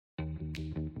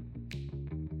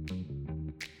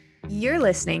You're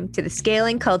listening to the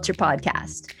Scaling Culture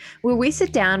Podcast, where we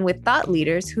sit down with thought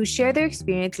leaders who share their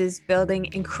experiences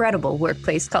building incredible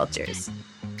workplace cultures.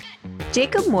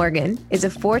 Jacob Morgan is a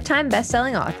 4-time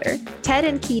best-selling author, TED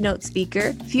and keynote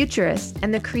speaker, futurist,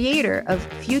 and the creator of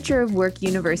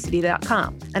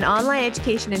futureofworkuniversity.com, an online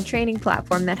education and training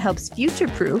platform that helps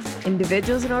future-proof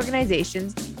individuals and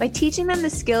organizations by teaching them the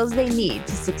skills they need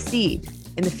to succeed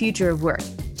in the future of work.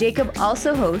 Jacob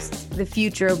also hosts the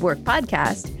Future of Work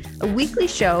podcast, a weekly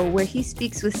show where he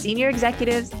speaks with senior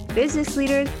executives, business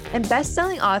leaders, and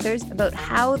best-selling authors about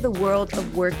how the world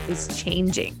of work is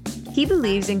changing. He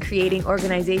believes in creating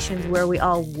organizations where we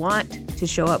all want to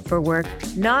show up for work,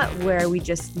 not where we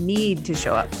just need to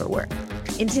show up for work.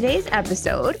 In today's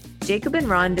episode, Jacob and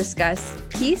Ron discuss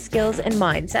key skills and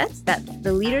mindsets that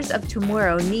the leaders of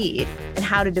tomorrow need and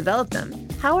how to develop them,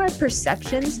 how our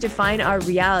perceptions define our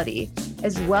reality,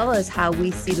 as well as how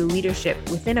we see the leadership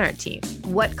within our team,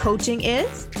 what coaching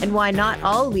is and why not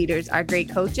all leaders are great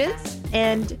coaches,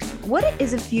 and what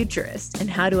is a futurist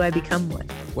and how do I become one?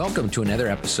 Welcome to another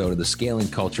episode of the Scaling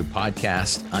Culture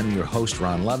Podcast. I'm your host,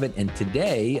 Ron Lovett, and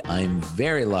today I'm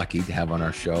very lucky to have on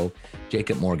our show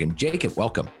Jacob Morgan. Jacob,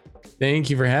 welcome. Thank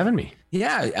you for having me.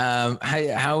 Yeah,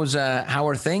 how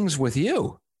are things with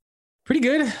you? Pretty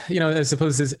good. I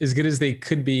suppose as good as they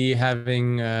could be,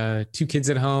 having 2 kids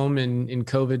at home in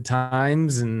COVID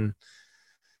times and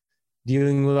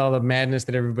dealing with all the madness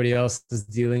that everybody else is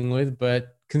dealing with.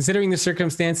 But considering the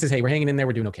circumstances, hey, we're hanging in there.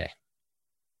 We're doing okay.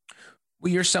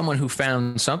 Well, you're someone who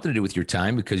found something to do with your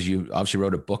time because you obviously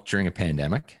wrote a book during a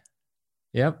pandemic.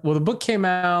 Yep. Well, the book came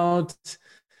out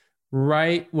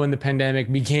right when the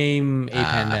pandemic became a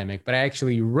pandemic, but I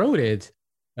actually wrote it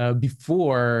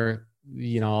before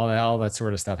all that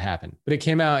sort of stuff happened. But it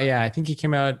came out, I think it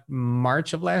came out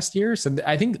March of last year. So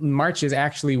I think March is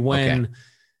actually when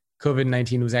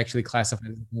COVID-19 was actually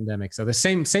classified as a pandemic. So the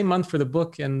same month for the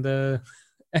book and the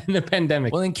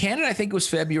pandemic. Well, in Canada, I think it was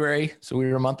February. So we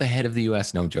were a month ahead of the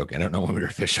US. No joke. I don't know when we were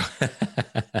official.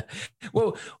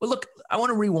 Well, look, I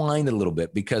want to rewind a little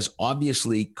bit because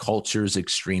obviously culture is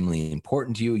extremely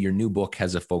important to you. Your new book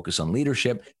has a focus on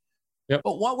leadership. Yep.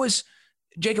 But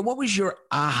Jacob, what was your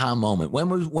aha moment?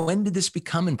 When did this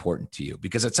become important to you?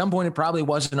 Because at some point it probably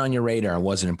wasn't on your radar,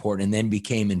 wasn't important, and then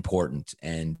became important.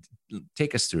 And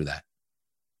take us through that.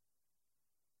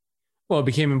 Well, it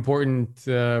became important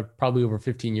probably over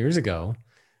 15 years ago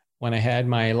when I had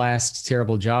my last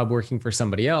terrible job working for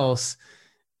somebody else.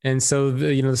 And so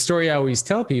the story I always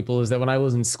tell people is that when I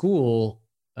was in school,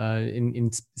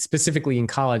 specifically in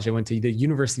college, I went to the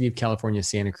University of California,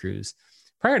 Santa Cruz.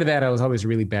 Prior to that, I was always a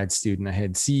really bad student. I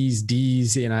had C's,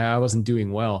 D's, and I wasn't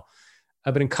doing well.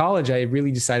 But in college, I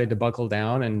really decided to buckle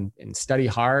down and study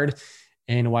hard.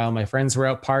 And while my friends were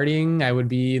out partying, I would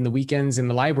be in the weekends in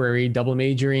the library, double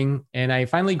majoring. And I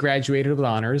finally graduated with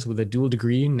honors with a dual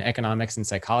degree in economics and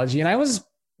psychology. And I was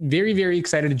very, very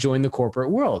excited to join the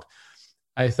corporate world.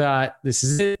 I thought, this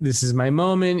is it. This is my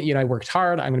moment. I worked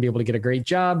hard. I'm going to be able to get a great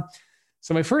job.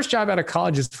 So my first job out of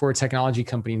college is for a technology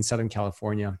company in Southern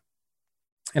California.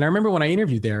 And I remember when I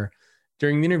interviewed there,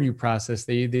 during the interview process,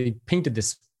 they painted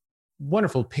this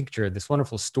wonderful picture, this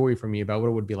wonderful story for me about what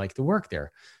it would be like to work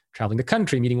there, traveling the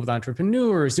country, meeting with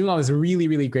entrepreneurs, doing all this really,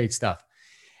 really great stuff.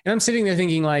 And I'm sitting there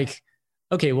thinking like,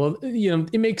 okay, well,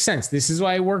 it makes sense. This is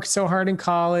why I worked so hard in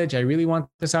college. I really want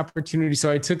this opportunity.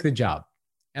 So I took the job.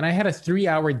 And I had a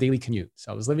 3-hour daily commute. So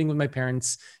I was living with my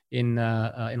parents in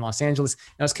Los Angeles.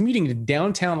 And I was commuting to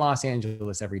downtown Los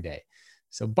Angeles every day.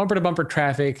 So bumper to bumper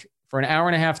traffic for an hour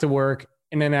and a half to work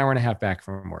and an hour and a half back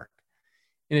from work.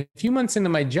 And a few months into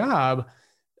my job,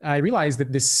 I realized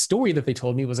that this story that they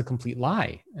told me was a complete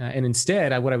lie. And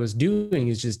instead, what I was doing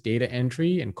is just data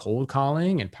entry and cold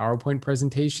calling and PowerPoint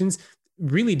presentations.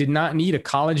 Really did not need a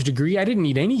college degree. I didn't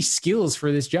need any skills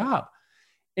for this job.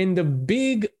 And the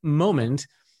big moment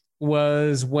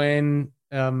was when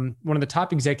one of the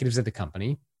top executives at the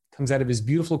company comes out of his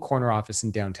beautiful corner office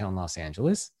in downtown Los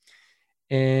Angeles.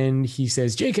 And he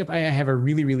says, Jacob, I have a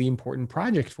really, really important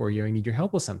project for you. I need your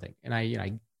help with something. And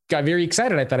I got very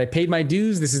excited. I thought I paid my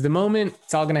dues. This is the moment.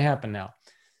 It's all going to happen now.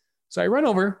 So I run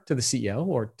over to the CEO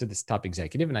or to this top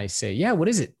executive and I say, yeah, what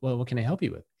is it? Well, what can I help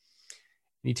you with?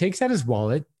 And he takes out his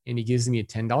wallet and he gives me a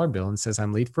 $10 bill and says,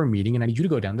 I'm late for a meeting and I need you to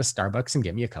go down to Starbucks and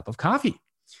get me a cup of coffee.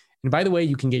 And by the way,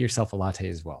 you can get yourself a latte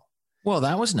as well. Well,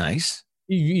 that was nice.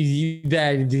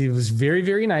 That it was very,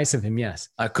 very nice of him. Yes.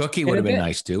 A cookie would have been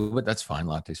nice too, but that's fine.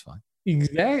 Latte's fine.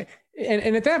 Exactly.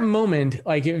 And at that moment,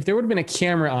 like if there would have been a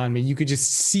camera on me, you could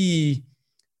just see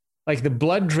like the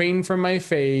blood drain from my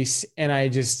face. And I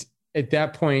just, at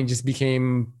that point, just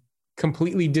became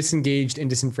completely disengaged and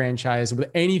disenfranchised with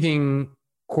anything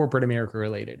corporate America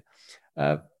related.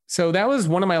 So that was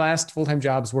one of my last full-time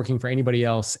jobs working for anybody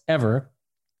else ever.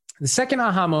 The second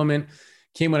aha moment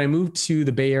came when I moved to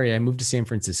the Bay Area. I moved to San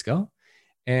Francisco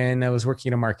and I was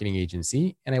working at a marketing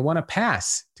agency and I won a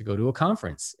pass to go to a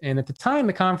conference. And at the time,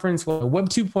 the conference was a Web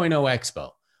 2.0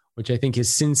 Expo, which I think has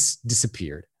since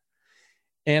disappeared.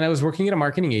 And I was working at a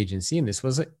marketing agency and this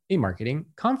was a marketing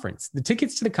conference. The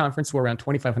tickets to the conference were around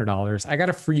 $2,500. I got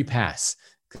a free pass.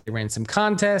 They ran some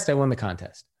contest. I won the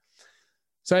contest.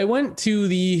 So I went to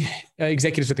the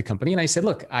executives at the company and I said,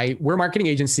 look, we're a marketing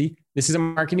agency. This is a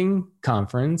marketing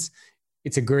conference.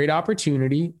 It's a great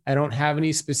opportunity. I don't have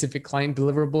any specific client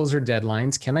deliverables or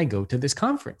deadlines. Can I go to this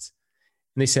conference?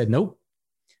 And they said, nope.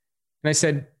 And I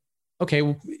said, okay,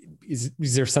 well, is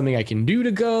there something I can do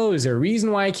to go? Is there a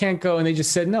reason why I can't go? And they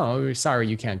just said, no, sorry,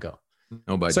 you can't go.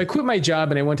 Nobody. So I quit my job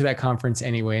and I went to that conference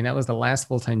anyway. And that was the last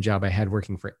full-time job I had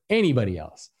working for anybody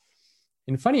else.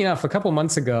 And funny enough, a couple of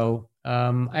months ago,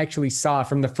 I actually saw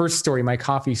from the first story, my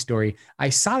coffee story, I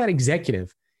saw that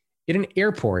executive at an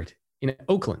airport in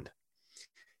Oakland.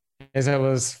 As I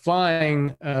was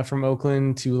flying from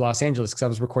Oakland to Los Angeles, because I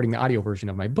was recording the audio version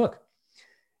of my book.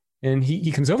 And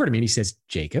he comes over to me and he says,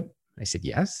 Jacob. I said,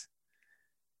 yes.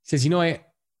 He says, I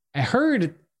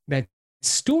heard that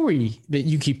story that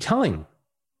you keep telling.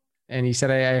 And he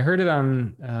said, I heard it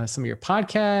on some of your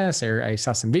podcasts, or I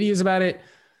saw some videos about it.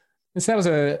 And so that was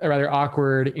a rather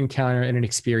awkward encounter and an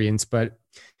experience, but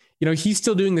he's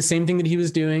still doing the same thing that he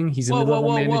was doing. He's a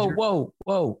mid-level manager.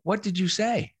 Whoa. What did you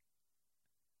say?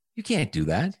 You can't do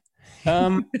that. I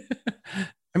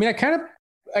mean, I kind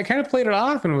of played it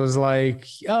off and was like,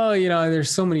 oh,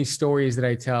 there's so many stories that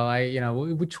I tell.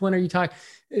 Which one are you talking?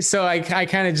 So I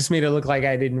kind of just made it look like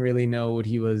I didn't really know what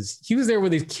he was there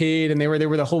with his kid and they were there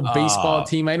with the whole baseball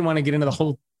team. I didn't want to get into the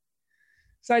whole.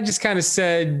 So I just kind of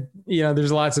said,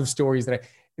 there's lots of stories and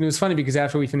it was funny because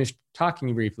after we finished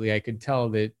talking briefly, I could tell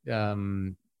that,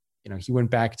 he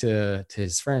went back to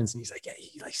his friends and he's like, yeah,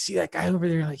 you see that guy over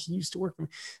there? Like he used to work for me.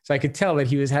 So I could tell that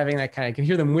he was having that I could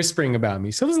hear them whispering about me.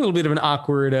 So it was a little bit of an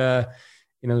awkward,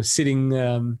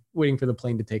 sitting, waiting for the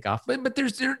plane to take off. But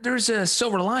there's a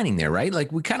silver lining there, right?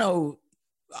 Like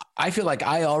I feel like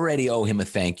I already owe him a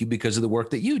thank you because of the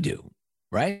work that you do,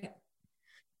 right?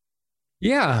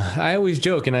 Yeah, I always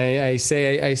joke and I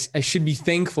say I should be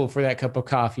thankful for that cup of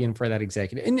coffee and for that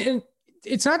executive. And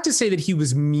it's not to say that he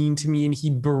was mean to me and he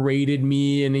berated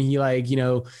me and he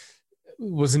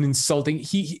wasn't insulting.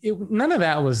 None of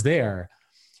that was there.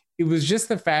 It was just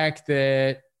the fact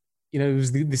that, it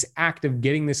was this act of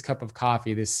getting this cup of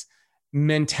coffee, this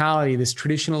mentality, this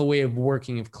traditional way of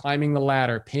working, of climbing the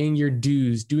ladder, paying your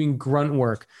dues, doing grunt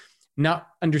work, not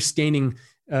understanding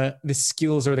the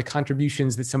skills or the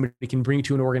contributions that somebody can bring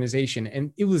to an organization.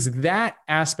 And it was that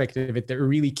aspect of it that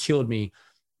really killed me,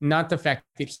 not the fact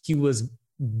that he was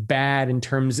bad in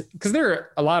terms, because there are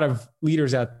a lot of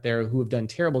leaders out there who have done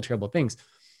terrible, terrible things,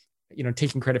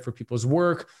 taking credit for people's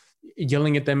work,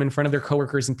 yelling at them in front of their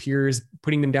coworkers and peers,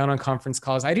 putting them down on conference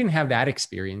calls. I didn't have that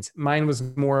experience. Mine was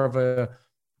more of a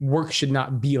work should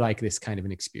not be like this kind of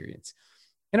an experience.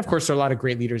 And of course, there are a lot of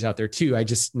great leaders out there too. I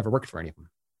just never worked for any of them.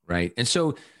 Right. And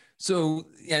so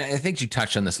yeah, I think you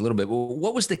touched on this a little bit. Well,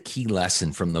 what was the key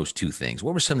lesson from those two things?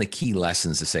 What were some of the key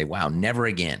lessons to say, wow, never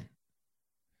again?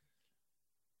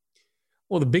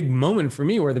 Well, the big moment for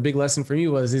me, or the big lesson for me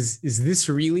was, is this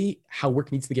really how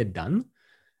work needs to get done?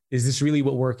 Is this really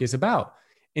what work is about?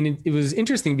 And it was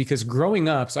interesting because growing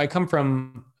up, so I come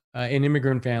from an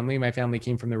immigrant family. My family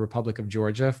came from the Republic of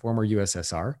Georgia, former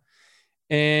USSR.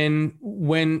 And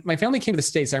when my family came to the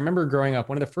States, I remember growing up,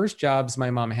 one of the first jobs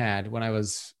my mom had when I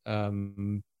was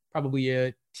probably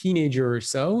a teenager or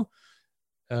so.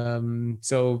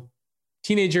 So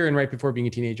teenager and right before being a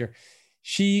teenager,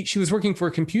 she was working for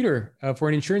a computer, for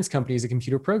an insurance company as a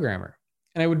computer programmer.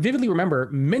 And I would vividly remember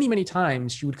many, many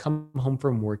times she would come home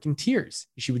from work in tears.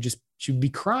 She would be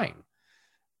crying.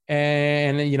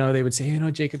 And, they would say,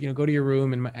 Jacob, go to your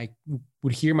room. And I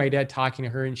would hear my dad talking to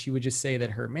her and she would just say that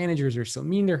her managers are so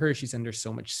mean to her. She's under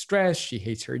so much stress. She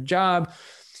hates her job.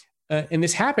 And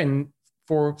this happened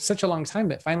for such a long time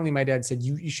that finally my dad said,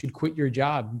 you should quit your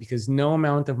job because no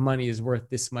amount of money is worth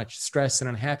this much stress and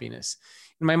unhappiness.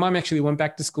 And my mom actually went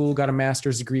back to school, got a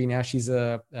master's degree. Now she's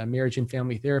a marriage and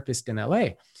family therapist in LA.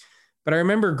 But I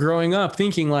remember growing up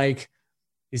thinking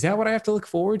is that what I have to look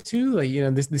forward to?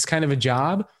 This kind of a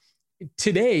job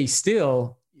today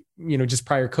still, just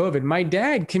prior COVID, my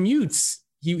dad commutes.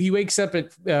 He wakes up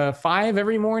at 5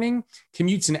 every morning,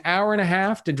 commutes an hour and a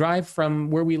half to drive from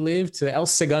where we live to El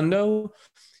Segundo,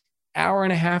 hour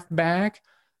and a half back.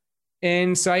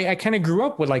 And so I kind of grew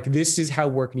up with this is how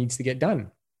work needs to get done.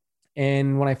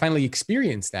 And when I finally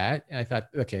experienced that, I thought,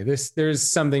 okay, there's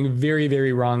something very,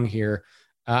 very wrong here.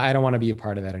 I don't want to be a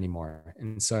part of that anymore.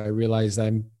 And so I realized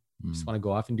I just want to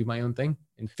go off and do my own thing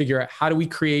and figure out how do we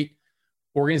create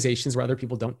organizations where other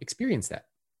people don't experience that.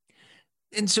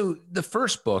 And so the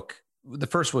first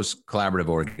was Collaborative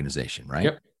Organization, right?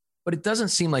 Yep. But it doesn't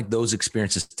seem like those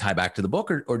experiences tie back to the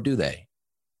book, or do they?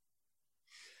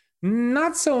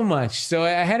 Not so much. So I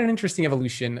had an interesting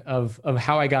evolution of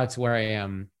how I got to where I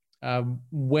am.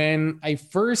 When I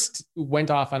first went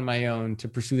off on my own to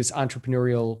pursue this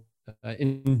entrepreneurial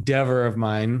endeavor of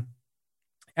mine,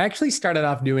 I actually started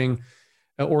off doing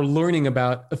or learning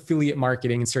about affiliate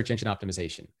marketing and search engine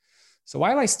optimization. So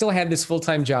while I still had this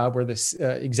full-time job where this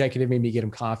executive made me get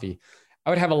him coffee,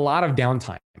 I would have a lot of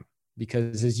downtime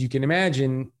because, as you can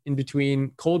imagine, in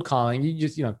between cold calling,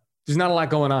 there's not a lot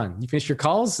going on. You finish your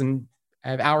calls and I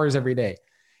have hours every day.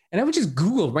 And I would just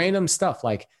Google random stuff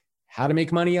like how to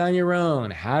make money on your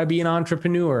own, how to be an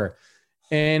entrepreneur.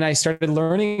 And I started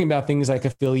learning about things like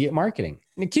affiliate marketing.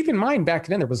 And keep in mind, back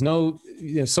then, there was no,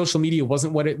 social media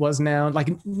wasn't what it was now.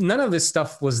 Like none of this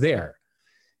stuff was there.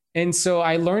 And so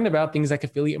I learned about things like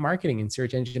affiliate marketing and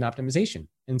search engine optimization.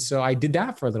 And so I did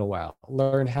that for a little while,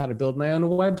 learned how to build my own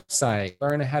website,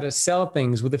 learned how to sell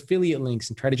things with affiliate links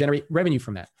and try to generate revenue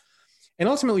from that. And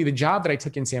ultimately, the job that I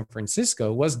took in San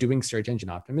Francisco was doing search engine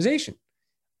optimization.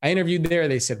 I interviewed there.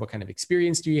 They said, what kind of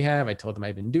experience do you have? I told them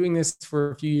I've been doing this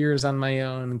for a few years on my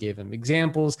own, gave them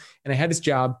examples. And I had this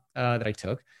job that I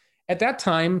took. At that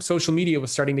time, social media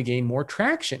was starting to gain more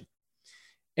traction.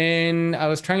 And I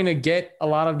was trying to get a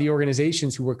lot of the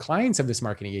organizations who were clients of this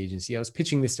marketing agency. I was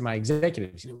pitching this to my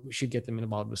executives. We should get them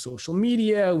involved with social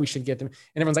media. We should get them.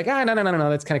 And everyone's like, no.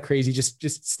 That's kind of crazy.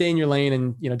 Just stay in your lane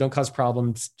and, don't cause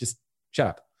problems. Just shut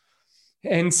up.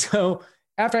 And so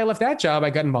after I left that job, I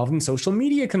got involved in social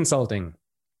media consulting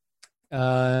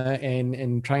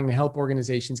and trying to help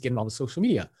organizations get involved with social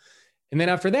media. And then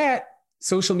after that,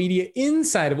 social media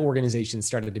inside of organizations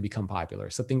started to become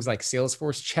popular. So things like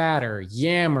Salesforce Chatter,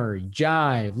 Yammer,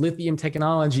 Jive, Lithium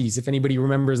Technologies, if anybody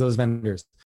remembers those vendors.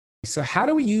 So how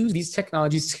do we use these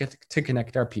technologies to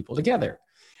connect our people together?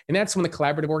 And that's when the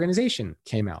Collaborative Organization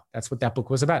came out. That's what that book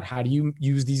was about. How do you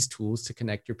use these tools to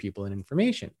connect your people and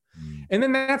information? And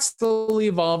then that slowly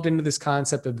evolved into this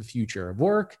concept of the future of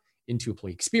work, into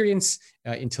employee experience,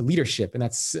 into leadership. And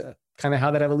that's kind of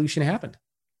how that evolution happened.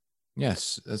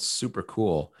 Yes, that's super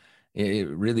cool. It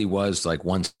really was like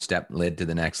one step led to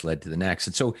the next.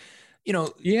 And so,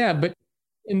 Yeah, but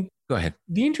go ahead.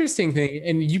 The interesting thing,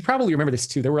 and you probably remember this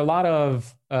too, there were a lot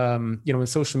of, when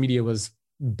social media was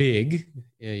big,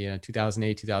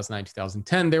 2008, 2009,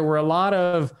 2010, there were a lot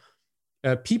of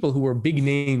people who were big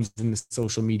names in the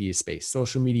social media space,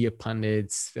 social media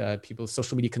pundits,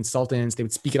 social media consultants. They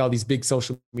would speak at all these big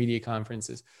social media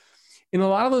conferences. And a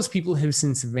lot of those people have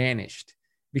since vanished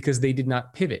because they did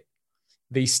not pivot.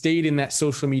 They stayed in that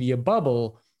social media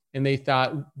bubble and they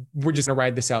thought, we're just gonna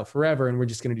ride this out forever and we're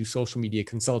just gonna do social media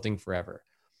consulting forever.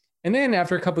 And then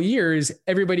after a couple of years,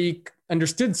 everybody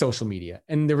understood social media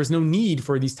and there was no need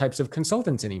for these types of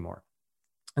consultants anymore.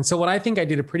 And so what I think I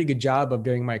did a pretty good job of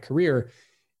during my career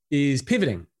is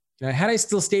pivoting. Had I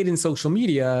still stayed in social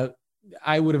media,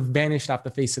 I would have vanished off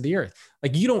the face of the earth.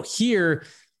 Like you don't hear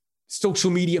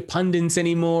social media pundits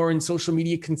anymore and social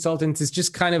media consultants. Is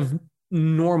just kind of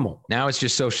normal. Now it's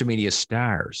just social media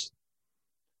stars.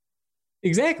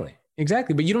 Exactly.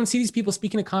 But you don't see these people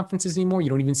speaking at conferences anymore. You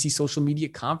don't even see social media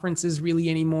conferences really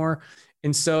anymore.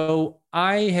 And so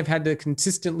I have had to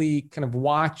consistently kind of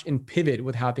watch and pivot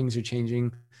with how things are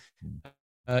changing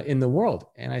in the world.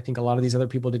 And I think a lot of these other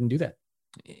people didn't do that.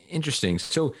 Interesting.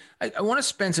 So I want to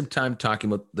spend some time talking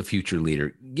about the future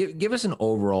leader. Give us an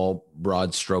overall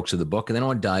broad strokes of the book, and then I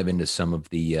want to dive into some of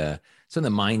the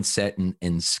mindset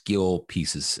and skill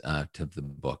pieces to the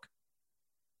book.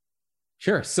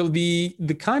 Sure. So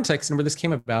the context and where this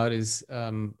came about is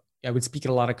I would speak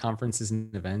at a lot of conferences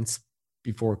and events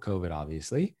before COVID,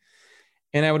 obviously,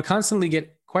 and I would constantly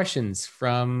get questions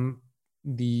from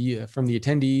the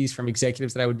attendees, from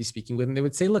executives that I would be speaking with. And they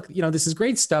would say, look, this is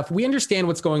great stuff. We understand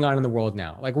what's going on in the world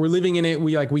now. Like we're living in it.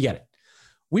 We get it.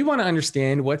 We want to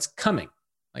understand what's coming.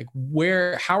 Like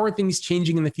how are things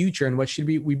changing in the future? And what should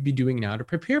we be doing now to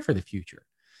prepare for the future,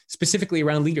 specifically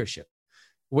around leadership?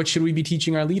 What should we be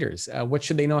teaching our leaders? What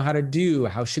should they know how to do?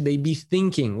 How should they be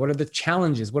thinking? What are the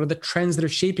challenges? What are the trends that are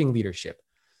shaping leadership?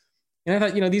 And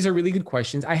I thought, these are really good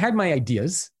questions. I had my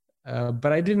ideas,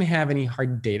 but I didn't have any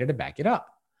hard data to back it up.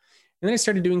 And then I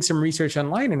started doing some research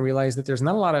online and realized that there's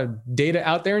not a lot of data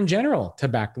out there in general to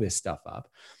back this stuff up.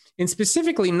 And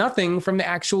specifically nothing from the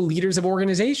actual leaders of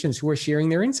organizations who are sharing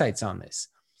their insights on this.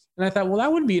 And I thought, well,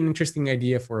 that would be an interesting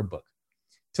idea for a book,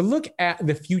 to look at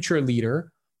the future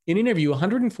leader and interview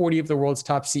 140 of the world's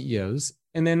top CEOs,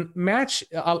 and then match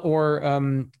or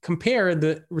compare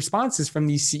the responses from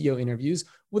these CEO interviews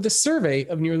with a survey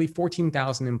of nearly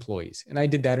 14,000 employees. And I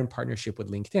did that in partnership with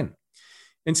LinkedIn.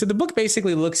 And so the book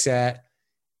basically looks at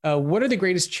what are the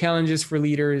greatest challenges for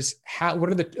leaders? What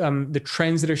are the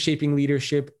trends that are shaping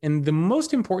leadership? And the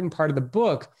most important part of the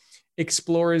book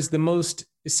explores the most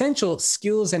essential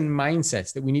skills and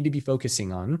mindsets that we need to be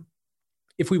focusing on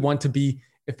if we want to be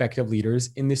effective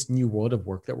leaders in this new world of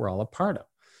work that we're all a part of.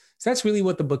 So that's really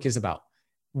what the book is about.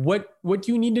 What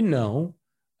do you need to know?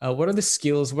 What are the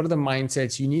skills? What are the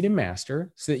mindsets you need to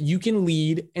master so that you can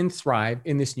lead and thrive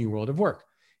in this new world of work?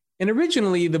 And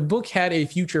originally, the book had a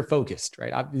future focused,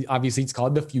 right? Obviously, it's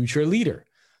called The Future Leader.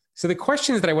 So the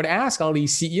questions that I would ask all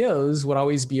these CEOs would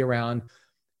always be around,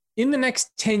 in the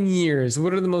next 10 years,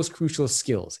 what are the most crucial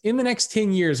skills? In the next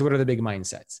 10 years, what are the big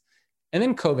mindsets? And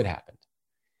then COVID happened.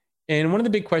 And one of the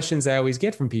big questions I always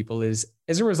get from people is,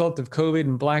 as a result of COVID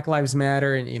and Black Lives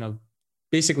Matter and,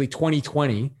 basically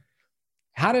 2020,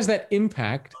 how does that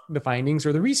impact the findings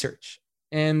or the research?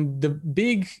 And the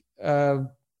big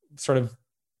sort of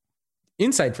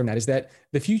insight from that is that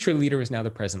the future leader is now the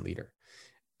present leader.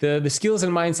 The skills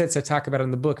and mindsets I talk about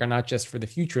in the book are not just for the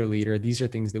future leader. These are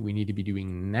things that we need to be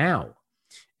doing now.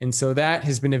 And so that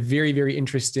has been a very, very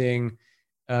interesting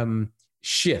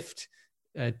shift.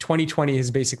 2020 has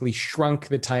basically shrunk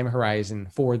the time horizon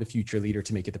for the future leader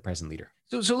to make it the present leader.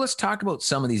 So let's talk about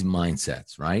some of these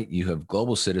mindsets, right? You have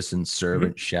global citizen,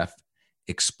 servant, chef,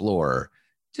 explorer.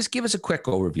 Just give us a quick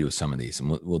overview of some of these, and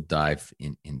we'll dive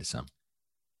into some.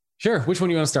 Sure. Which one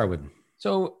do you want to start with?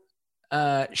 So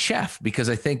chef, because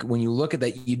I think when you look at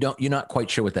that, you're not quite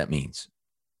sure what that means.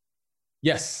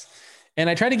 Yes. And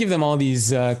I try to give them all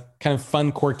these kind of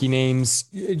fun, quirky names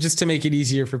just to make it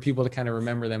easier for people to kind of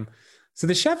remember them. So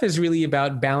the chef is really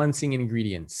about balancing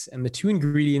ingredients. And the two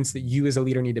ingredients that you as a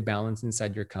leader need to balance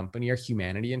inside your company are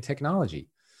humanity and technology.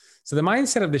 So the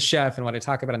mindset of the chef, and what I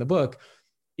talk about in the book,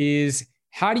 is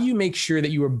how do you make sure that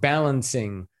you are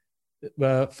balancing,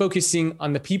 focusing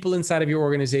on the people inside of your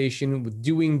organization, with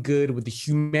doing good, with the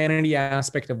humanity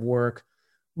aspect of work,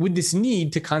 with this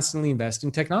need to constantly invest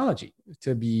in technology,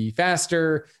 to be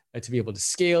faster, to be able to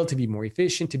scale, to be more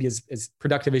efficient, to be as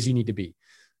productive as you need to be.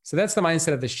 So that's the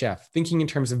mindset of the chef, thinking in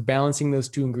terms of balancing those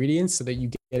two ingredients so that you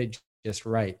get it just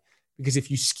right. Because if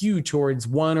you skew towards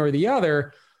one or the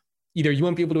other, either you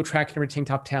won't be able to attract and retain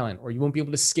top talent, or you won't be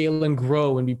able to scale and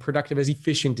grow and be productive as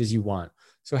efficient as you want.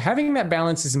 So having that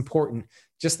balance is important.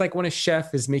 Just like when a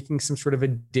chef is making some sort of a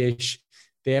dish,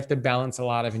 they have to balance a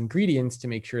lot of ingredients to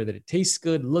make sure that it tastes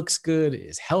good, looks good,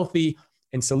 is healthy.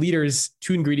 And so leaders,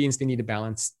 two ingredients they need to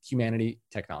balance: humanity,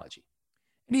 technology.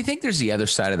 Do you think there's the other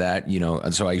side of that?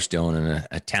 So I used to own an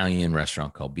Italian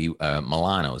restaurant called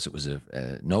Milano's. It was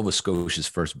Nova Scotia's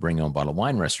first bring your own bottle of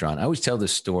wine restaurant. I always tell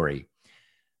this story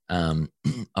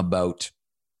about,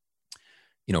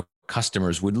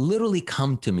 customers would literally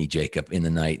come to me, Jacob, in the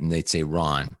night, and they'd say,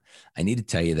 Ron, I need to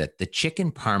tell you that the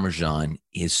chicken Parmesan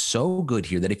is so good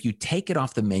here that if you take it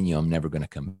off the menu, I'm never going to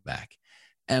come back.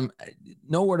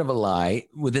 No word of a lie.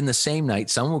 Within the same night,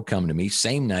 someone would come to me,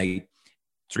 same night,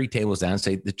 3 tables down, and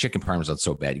say, the chicken Parmesan's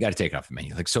so bad. You got to take it off the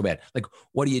menu. Like, so bad. Like,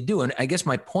 what do you do? And I guess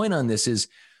my point on this is,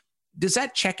 does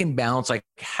that check and balance? Like,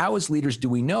 how as leaders do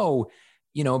we know,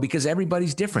 because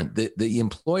everybody's different. The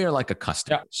employer, like a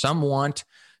customer, some want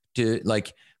to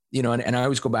and I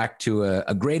always go back to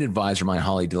a great advisor of mine,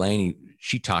 Holly Delaney.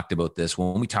 She talked about this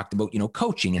when we talked about,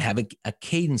 coaching and having a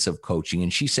cadence of coaching.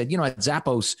 And she said, at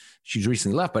Zappos, she's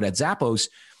recently left, but at Zappos,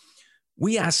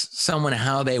 we ask someone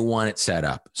how they want it set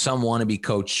up. Some want to be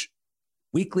coached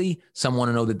weekly. Some want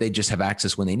to know that they just have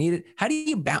access when they need it.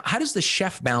 How does the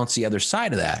chef balance the other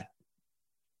side of that?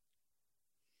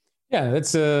 Yeah,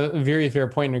 that's a very fair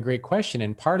point and a great question.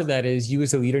 And part of that is you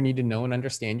as a leader need to know and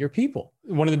understand your people.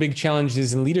 One of the big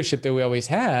challenges in leadership that we always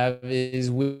have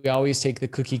is we always take the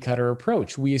cookie cutter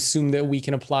approach. We assume that we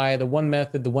can apply the one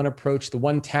method, the one approach, the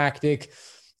one tactic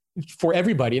for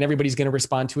everybody, and everybody's going to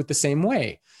respond to it the same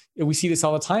way. We see this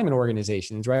all the time in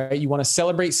organizations, right? You want to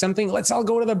celebrate something, let's all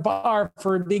go to the bar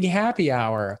for a big happy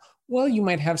hour. Well, you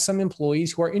might have some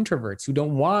employees who are introverts who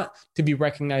don't want to be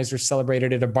recognized or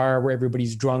celebrated at a bar where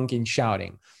everybody's drunk and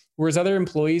shouting, whereas other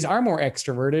employees are more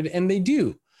extroverted and they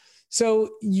do. So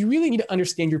you really need to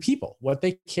understand your people, what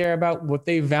they care about, what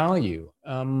they value.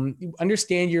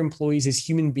 Understand your employees as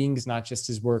human beings, not just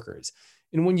as workers.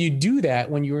 And when you do that,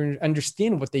 when you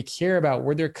understand what they care about,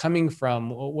 where they're coming from,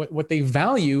 what they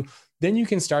value, then you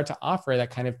can start to offer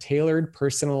that kind of tailored,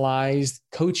 personalized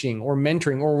coaching or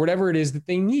mentoring or whatever it is that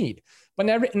they need.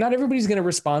 but not everybody's going to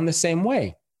respond the same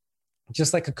way.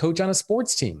 Just like a coach on a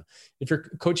sports team. If you're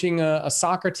coaching a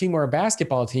soccer team or a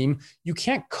basketball team, you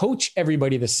can't coach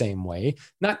everybody the same way.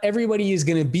 Not everybody is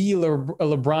going to be a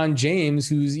LeBron James,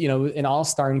 who's, an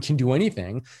all-star and can do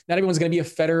anything. Not everyone's going to be a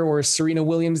Federer or a Serena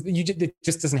Williams. It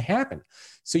just doesn't happen.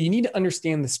 So you need to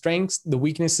understand the strengths, the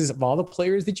weaknesses of all the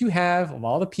players that you have, of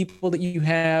all the people that you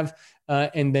have,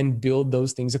 and then build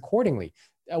those things accordingly.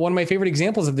 One of my favorite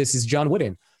examples of this is John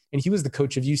Wooden, and he was the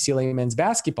coach of UCLA men's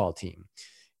basketball team.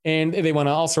 And they won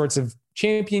all sorts of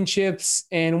championships.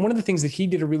 And one of the things that he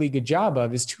did a really good job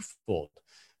of is twofold.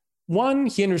 One,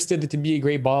 he understood that to be a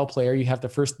great ball player, you have to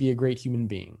first be a great human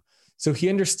being. So he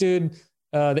understood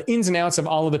the ins and outs of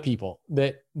all of the people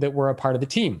that were a part of the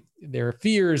team, their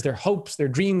fears, their hopes, their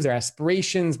dreams, their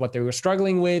aspirations, what they were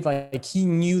struggling with. Like he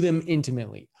knew them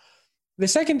intimately. The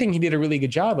second thing he did a really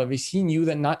good job of is he knew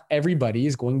that not everybody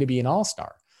is going to be an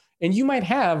all-star. And you might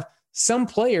have some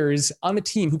players on the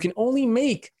team who can only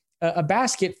make a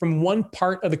basket from one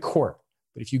part of the court.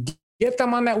 But if you get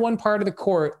them on that one part of the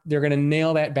court, they're going to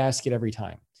nail that basket every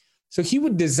time. So he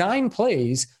would design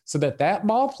plays so that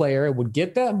ball player would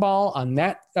get that ball on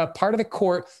that part of the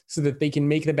court so that they can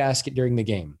make the basket during the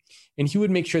game. And he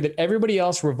would make sure that everybody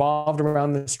else revolved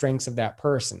around the strengths of that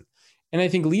person. And I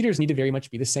think leaders need to very much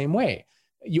be the same way.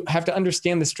 You have to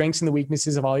understand the strengths and the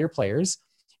weaknesses of all your players,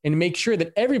 and make sure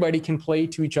that everybody can play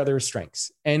to each other's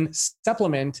strengths and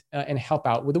supplement and help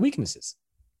out with the weaknesses.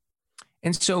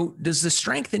 And so does the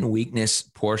strength and weakness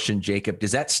portion, Jacob,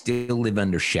 does that still live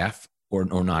under chef or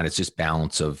not? It's just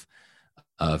balance of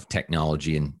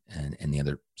technology and the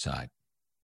other side.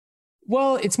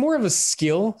 Well, it's more of a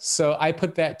skill. So I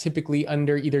put that typically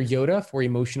under either Yoda for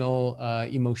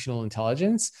emotional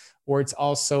intelligence, or it's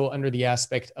also under the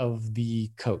aspect of the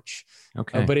coach.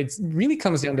 Okay. But it really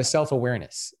comes down to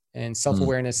self-awareness, and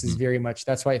self-awareness is very much,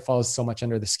 that's why it falls so much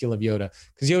under the skill of Yoda,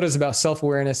 because Yoda is about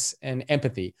self-awareness and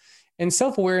empathy. And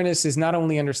self-awareness is not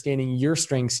only understanding your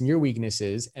strengths and your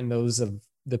weaknesses and those of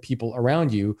the people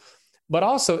around you, but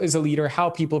also as a leader, how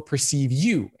people perceive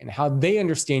you and how they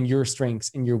understand your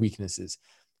strengths and your weaknesses.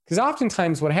 Because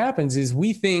oftentimes what happens is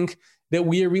we think that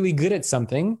we are really good at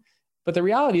something, but the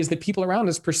reality is that people around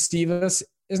us perceive us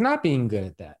as not being good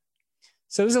at that.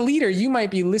 So as a leader, you might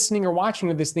be listening or watching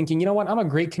to this thinking, you know what, I'm a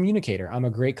great communicator. I'm a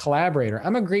great collaborator.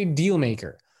 I'm a great deal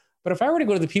maker. But if I were to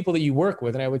go to the people that you work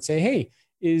with and I would say, hey,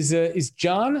 is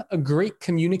John a great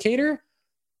communicator?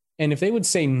 And if they would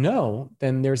say no,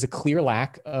 then there's a clear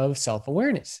lack of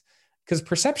self-awareness, because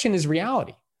perception is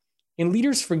reality. And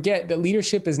leaders forget that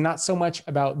leadership is not so much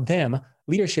about them.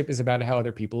 Leadership is about how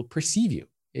other people perceive you.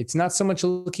 It's not so much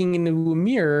looking into a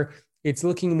mirror, it's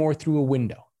looking more through a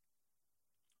window.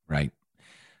 Right.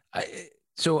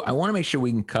 So I want to make sure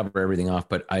we can cover everything off,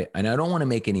 but I don't want to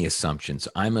make any assumptions.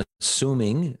 I'm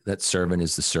assuming that servant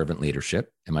is the servant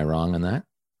leadership. Am I wrong on that?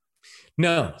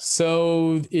 No.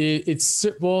 So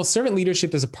servant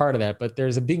leadership is a part of that, but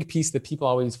there's a big piece that people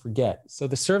always forget. So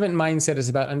the servant mindset is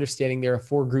about understanding there are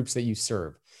 4 groups that you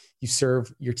serve. You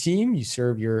serve your team, you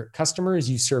serve your customers,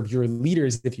 you serve your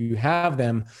leaders if you have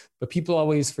them, but people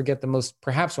always forget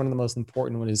perhaps one of the most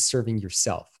important one is serving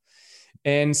yourself.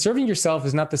 And serving yourself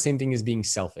is not the same thing as being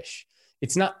selfish.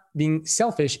 It's not being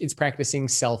selfish, it's practicing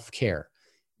self-care.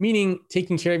 Meaning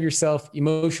taking care of yourself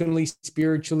emotionally,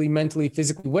 spiritually, mentally,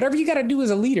 physically, whatever you got to do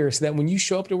as a leader so that when you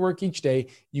show up to work each day,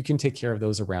 you can take care of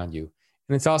those around you.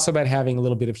 And it's also about having a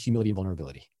little bit of humility and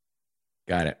vulnerability.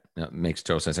 Got it. That makes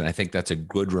total sense. And I think that's a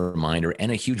good reminder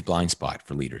and a huge blind spot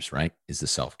for leaders, right? Is the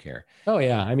self-care. Oh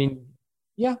yeah. I mean,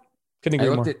 yeah. Couldn't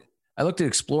agree more. I looked at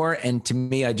Explore, and to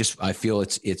me, I feel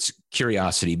it's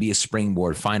curiosity, be a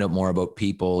springboard, find out more about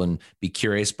people and be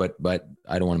curious, but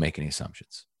I don't want to make any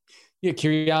assumptions. Yeah,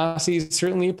 curiosity is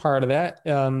certainly a part of that.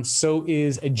 So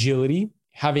is agility,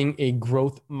 having a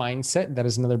growth mindset. That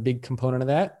is another big component of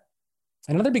that.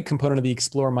 Another big component of the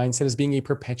Explore mindset is being a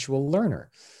perpetual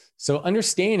learner. So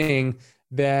understanding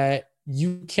that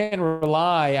you can't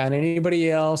rely on anybody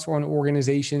else or on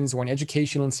organizations or on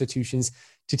educational institutions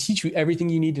to teach you everything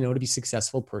you need to know to be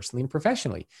successful personally and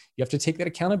professionally. You have to take that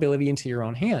accountability into your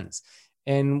own hands.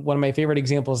 And one of my favorite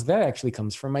examples of that actually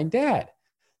comes from my dad.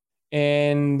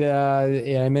 And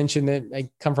I mentioned that I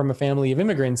come from a family of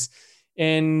immigrants.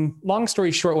 And long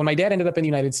story short, when my dad ended up in the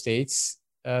United States,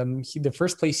 the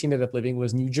first place he ended up living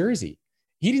was New Jersey.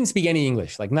 He didn't speak any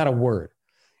English, like not a word.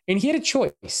 And he had a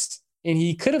choice. And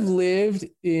he could have lived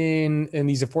in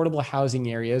these affordable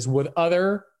housing areas with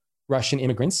other Russian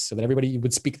immigrants so that everybody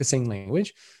would speak the same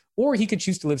language, or he could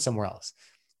choose to live somewhere else.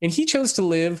 And he chose to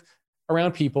live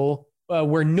around people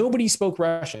where nobody spoke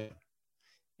Russian.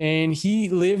 And he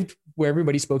lived where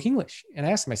everybody spoke English. And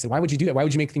I asked him, I said, why would you do that? Why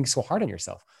would you make things so hard on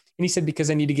yourself? And he said,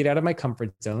 because I need to get out of my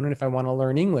comfort zone. And if I want to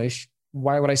learn English,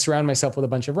 why would I surround myself with a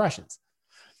bunch of Russians?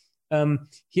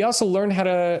 He also learned how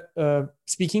to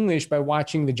speak English by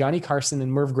watching the Johnny Carson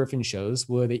and Merv Griffin shows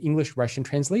with the English-Russian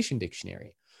translation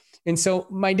dictionary. And so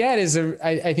my dad is,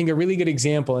 I think, a really good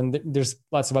example, and there's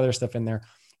lots of other stuff in there,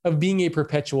 of being a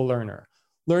perpetual learner,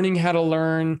 learning how to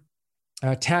learn,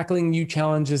 tackling new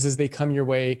challenges as they come your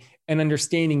way, and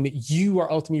understanding that you are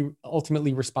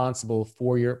ultimately responsible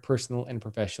for your personal and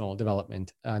professional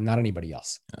development, not anybody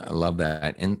else. I love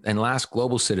that. And last,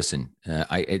 global citizen.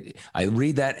 I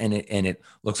read that and it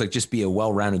looks like just be a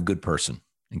well-rounded good person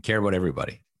and care about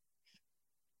everybody.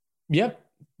 Yep.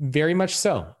 Very much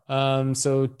so.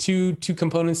 So two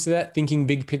components to that: thinking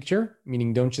big picture,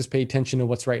 meaning don't just pay attention to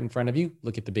what's right in front of you,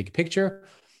 look at the big picture.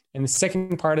 And the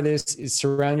second part of this is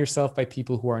surround yourself by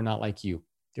people who are not like you,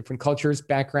 different cultures,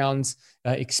 backgrounds,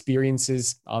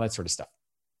 experiences, all that sort of stuff.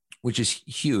 Which is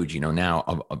huge. Now,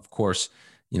 of course,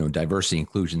 diversity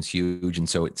inclusion is huge. And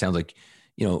so it sounds like,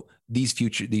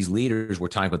 these leaders were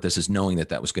talking about this as knowing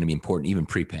that was going to be important, even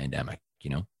pre-pandemic,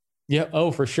 Yeah.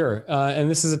 Oh, for sure. And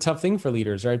this is a tough thing for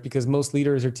leaders, right? Because most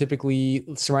leaders are typically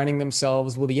surrounding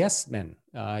themselves with yes men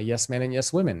and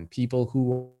yes women, people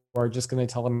who are just going to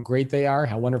tell them how great they are,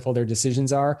 how wonderful their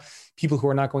decisions are, people who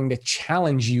are not going to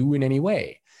challenge you in any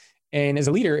way. And as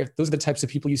a leader, if those are the types of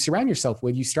people you surround yourself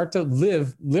with, you start to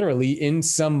live literally in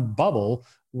some bubble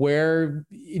where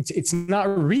it's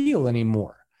not real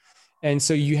anymore. And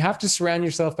so you have to surround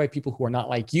yourself by people who are not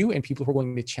like you and people who are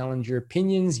going to challenge your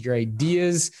opinions, your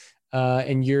ideas,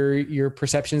 and your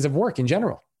perceptions of work in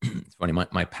general. It's funny.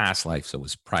 My past life, so it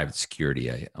was private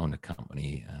security. I owned a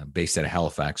company based out of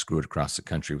Halifax, grew it across the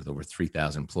country with over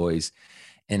 3,000 employees.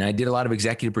 And I did a lot of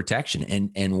executive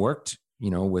protection and worked,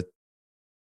 with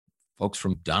folks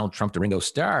from Donald Trump to Ringo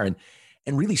Starr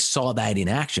and really saw that in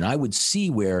action. I would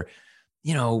see where,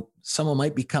 someone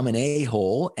might become an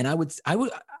a-hole. And I would,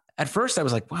 at first I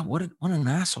was like, wow, what an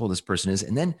asshole this person is.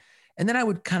 And then I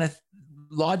would kind of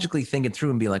logically think it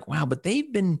through and be like, wow, but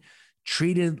they've been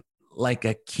treated like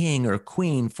a king or a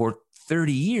queen for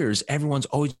 30 years. Everyone's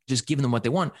always just giving them what they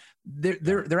want.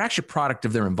 They're actually a product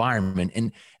of their environment.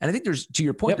 And I think there's, to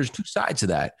your point, There's two sides to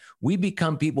that. We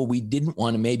become people we didn't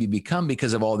want to maybe become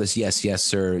because of all this, yes,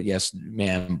 sir, yes,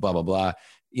 ma'am, blah, blah, blah.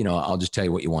 I'll just tell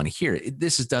you what you want to hear.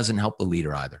 This doesn't help the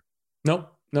leader either.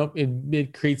 Nope.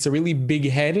 It creates a really big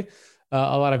head,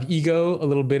 a lot of ego, a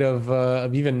little bit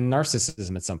of even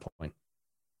narcissism at some point.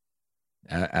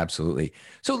 Absolutely.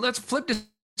 So let's flip to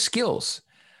skills.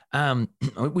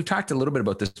 We've talked a little bit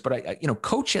about this, but I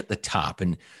coach at the top.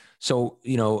 And so,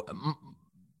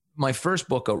 my first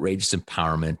book, Outrageous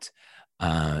Empowerment,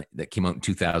 that came out in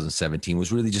 2017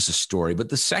 was really just a story. But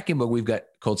the second book we've got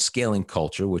called Scaling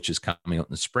Culture, which is coming out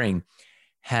in the spring,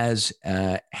 has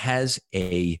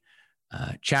a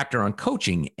chapter on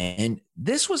coaching. And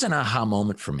this was an aha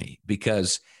moment for me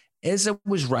because as I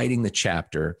was writing the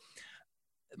chapter,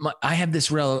 I have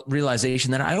this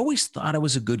realization that I always thought I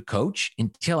was a good coach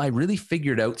until I really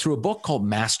figured out through a book called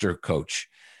Master Coach,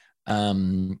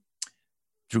 through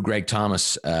Greg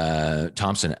Thompson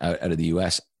out of the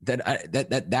US,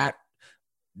 that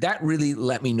really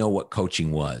let me know what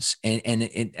coaching was. And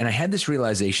I had this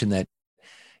realization that,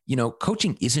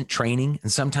 coaching isn't training.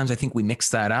 And sometimes I think we mix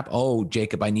that up. Oh,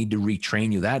 Jacob, I need to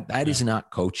retrain you. That is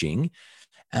not coaching.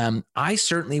 I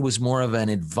certainly was more of an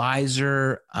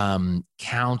advisor,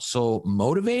 counsel,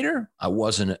 motivator. I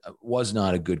was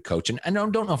not a good coach. And I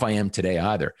don't know if I am today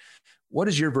either. What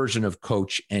is your version of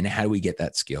coach and how do we get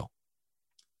that skill?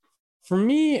 For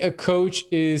me, a coach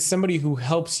is somebody who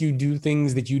helps you do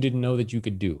things that you didn't know that you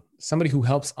could do. Somebody who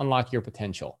helps unlock your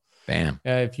potential. Bam.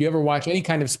 If you ever watch any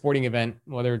kind of sporting event,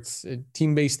 whether it's a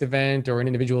team-based event or an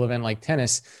individual event like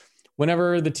tennis,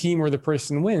 whenever the team or the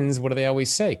person wins, what do they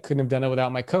always say? Couldn't have done it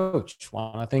without my coach.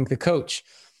 Want to thank the coach.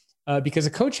 Because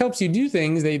a coach helps you do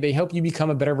things. They help you become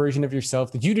a better version of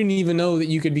yourself that you didn't even know that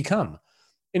you could become.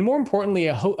 And more importantly,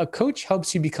 a coach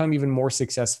helps you become even more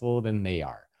successful than they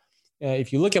are.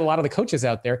 If you look at a lot of the coaches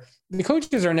out there, the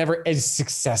coaches are never as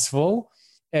successful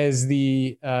as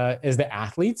the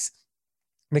athletes.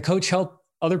 The coach helps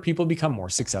other people become more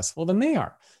successful than they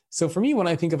are. So for me, when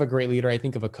I think of a great leader, I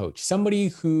think of a coach, somebody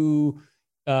who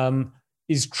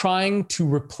is trying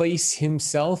to replace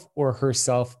himself or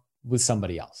herself with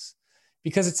somebody else.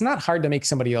 Because it's not hard to make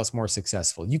somebody else more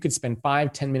successful. You could spend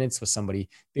 5-10 minutes with somebody,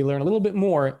 they learn a little bit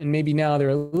more, and maybe now they're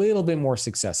a little bit more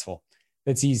successful.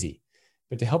 That's easy.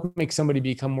 but to help make somebody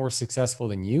become more successful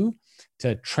than you,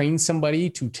 to train somebody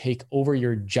to take over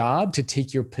your job, to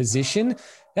take your position,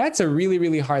 that's a really,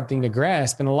 really hard thing to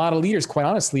grasp. And a lot of leaders, quite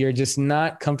honestly, are just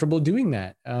not comfortable doing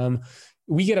that.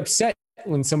 We get upset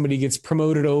when somebody gets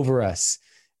promoted over us.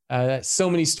 So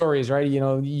many stories, right?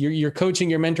 You're coaching,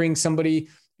 you're mentoring somebody,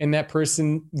 and that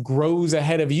person grows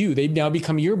ahead of you. They now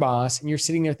become your boss, and you're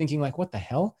sitting there thinking like, what the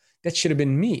hell? That should have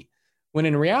been me. When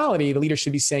in reality, the leader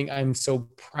should be saying, I'm so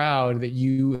proud that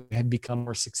you had become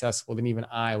more successful than even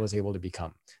I was able to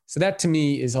become. So that to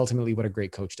me is ultimately what a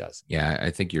great coach does. Yeah,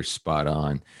 I think you're spot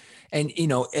on. And,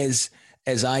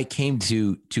 as I came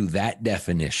to that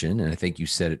definition, and I think you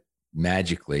said it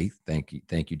magically. Thank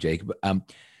you, Jacob.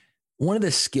 One of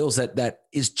the skills that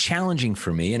is challenging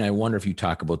for me, and I wonder if you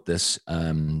talk about this,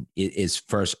 is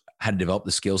first how to develop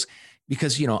the skills,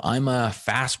 because, I'm a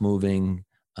fast moving,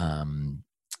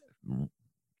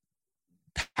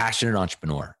 passionate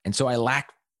entrepreneur. And so I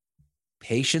lack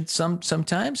patience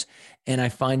sometimes. And I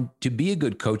find to be a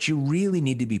good coach, you really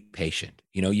need to be patient.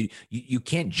 You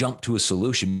can't jump to a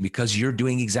solution because you're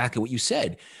doing exactly what you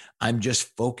said. I'm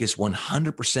just focused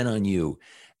 100% on you.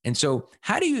 And so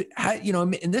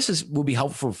and this will be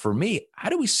helpful for me. How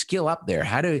do we skill up there?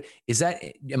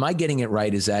 Am I getting it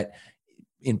right? Is that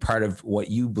in part of what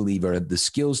you believe are the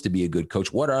skills to be a good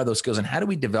coach? What are those skills and how do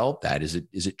we develop that? Is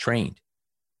it trained?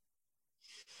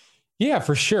 Yeah,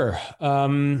 for sure.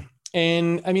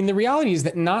 And I mean, the reality is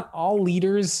that not all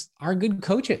leaders are good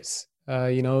coaches.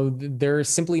 They're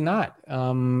simply not.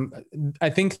 I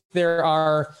think there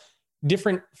are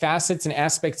different facets and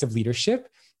aspects of leadership,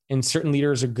 and certain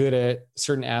leaders are good at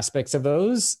certain aspects of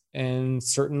those, and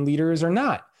certain leaders are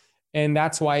not. And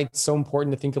that's why it's so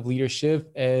important to think of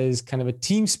leadership as kind of a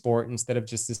team sport instead of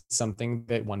just something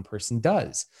that one person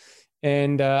does.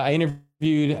 And I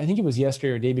interviewed, I think it was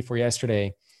yesterday or day before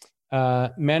yesterday,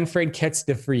 Manfred Ketz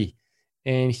de Vries.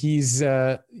 And he's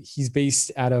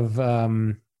based out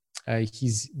of,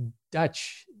 he's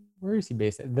Dutch. Where is he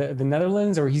based? The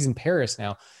Netherlands, or he's in Paris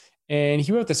now. And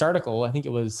he wrote this article, I think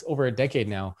it was over a decade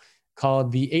now,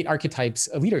 called The 8 Archetypes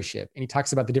of Leadership. And he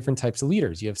talks about the different types of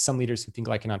leaders. You have some leaders who think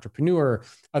like an entrepreneur,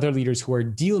 other leaders who are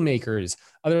deal makers,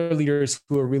 other leaders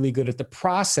who are really good at the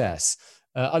process,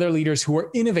 other leaders who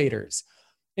are innovators.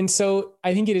 And so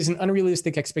I think it is an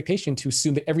unrealistic expectation to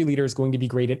assume that every leader is going to be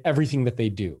great at everything that they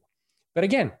do. But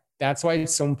again, that's why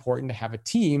it's so important to have a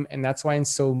team. And that's why it's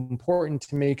so important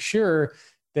to make sure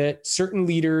that certain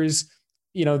leaders,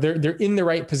 they're in the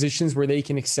right positions where they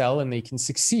can excel and they can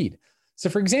succeed. So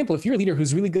for example, if you're a leader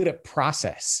who's really good at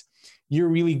process, you're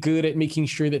really good at making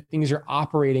sure that things are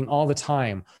operating all the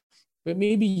time, but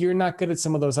maybe you're not good at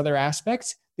some of those other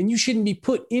aspects, then you shouldn't be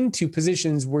put into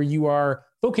positions where you are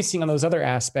focusing on those other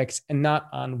aspects and not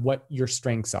on what your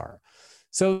strengths are.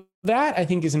 So that, I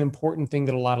think, is an important thing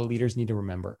that a lot of leaders need to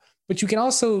remember. But you can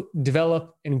also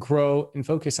develop and grow and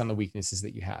focus on the weaknesses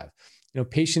that you have.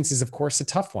 Patience is, of course, a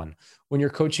tough one. When you're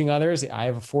coaching others, I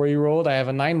have a 4-year-old, I have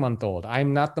a 9-month-old.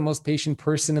 I'm not the most patient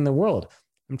person in the world.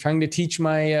 I'm trying to teach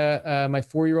my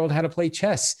 4-year-old how to play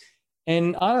chess.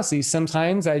 And honestly,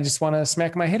 sometimes I just want to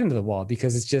smack my head into the wall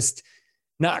because it's just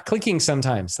not clicking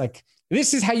sometimes. Like,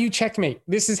 this is how you checkmate.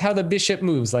 This is how the bishop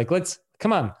moves. Like,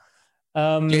 come on.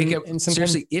 Jacob,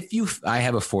 seriously, I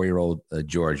have a 4-year-old,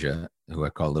 Georgia, who I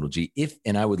call little G,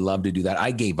 and I would love to do that.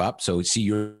 I gave up. So see,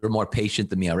 you're more patient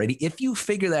than me already. If you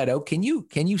figure that out, can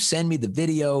you send me the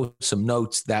video, some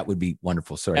notes? That would be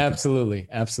wonderful. Sorry. Absolutely.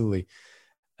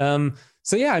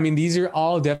 So yeah, I mean, these are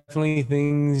all definitely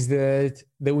things that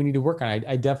we need to work on.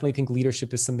 I definitely think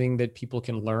leadership is something that people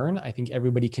can learn. I think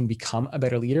everybody can become a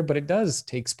better leader, but it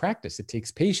takes practice. It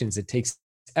takes patience. It takes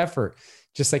effort.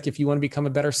 Just like if you want to become a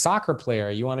better soccer player,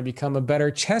 you want to become a better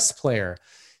chess player,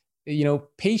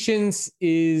 patience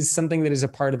is something that is a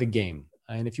part of the game.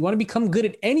 And if you want to become good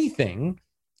at anything,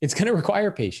 it's going to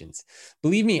require patience.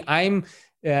 Believe me, I've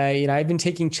been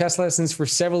taking chess lessons for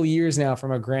several years now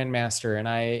from a grandmaster,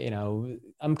 and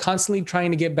I'm constantly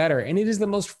trying to get better. And it is the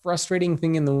most frustrating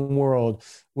thing in the world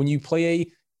when you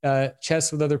play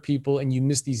chess with other people and you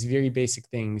miss these very basic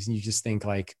things and you just think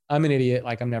like, I'm an idiot,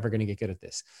 like I'm never going to get good at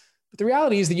this. But the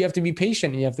reality is that you have to be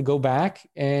patient and you have to go back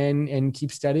and keep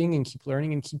studying and keep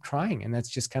learning and keep trying. And that's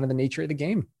just kind of the nature of the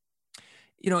game.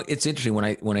 It's interesting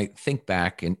when I think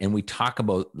back and we talk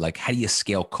about like, how do you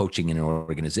scale coaching in an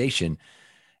organization?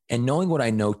 And knowing what I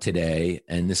know today,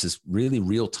 and this is really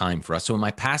real time for us. So in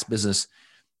my past business,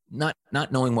 not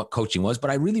knowing what coaching was,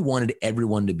 but I really wanted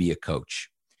everyone to be a coach.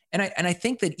 And I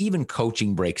think that even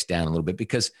coaching breaks down a little bit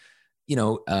because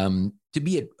to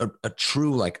be a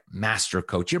true like master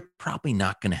coach, you're probably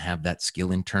not going to have that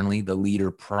skill internally. The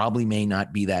leader probably may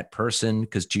not be that person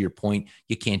because, to your point,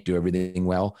 you can't do everything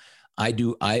well.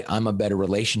 I'm a better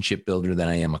relationship builder than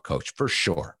I am a coach, for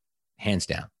sure, hands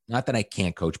down. Not that I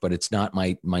can't coach, but it's not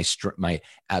my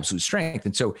absolute strength.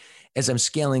 And so as I'm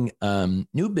scaling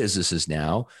new businesses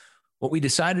now, what we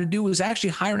decided to do was actually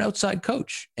hire an outside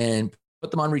coach and put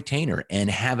them on retainer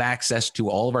and have access to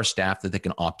all of our staff that they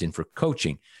can opt in for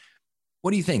coaching.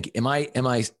 What do you think?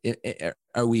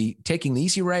 Are we taking the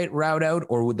easy route out,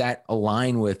 or would that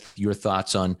align with your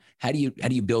thoughts on how do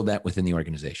you build that within the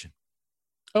organization?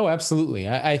 Oh, absolutely.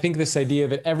 I think this idea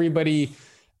that everybody,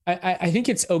 I think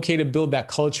it's okay to build that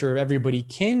culture of everybody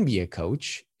can be a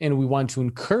coach. And we want to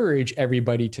encourage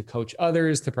everybody to coach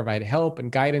others, to provide help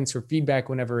and guidance or feedback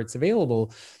whenever it's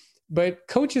available. But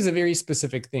coach is a very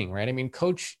specific thing, right? I mean,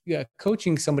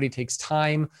 coaching somebody takes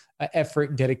time,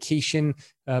 effort, dedication,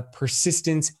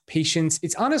 persistence, patience.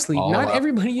 It's honestly not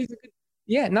everybody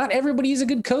is a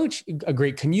good coach, a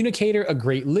great communicator, a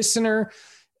great listener.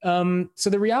 So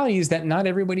the reality is that not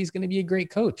everybody's going to be a great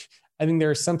coach. I think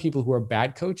there are some people who are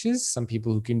bad coaches, some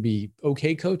people who can be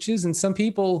okay coaches, and some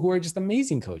people who are just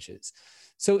amazing coaches.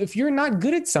 So if you're not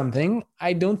good at something,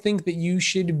 I don't think that you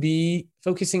should be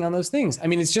focusing on those things. I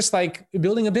mean, it's just like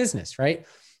building a business, right?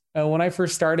 When I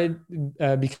first started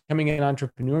becoming an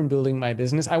entrepreneur and building my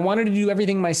business, I wanted to do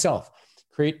everything myself,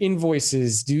 create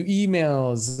invoices, do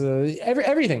emails,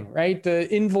 everything, right? The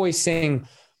invoicing.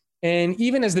 And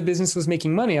even as the business was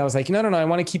making money, I was like, no, I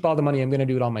want to keep all the money. I'm going to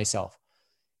do it all myself.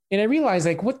 And I realized,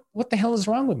 like, what the hell is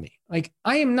wrong with me? Like,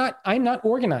 I'm not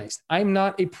organized. I'm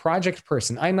not a project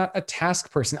person. I'm not a task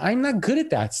person. I'm not good at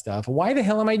that stuff. Why the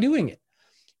hell am I doing it?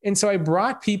 And so I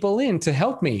brought people in to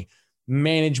help me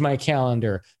manage my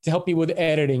calendar, to help me with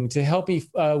editing, to help me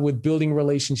with building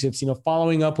relationships,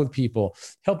 following up with people,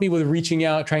 help me with reaching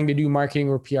out, trying to do marketing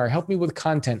or PR, help me with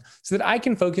content so that I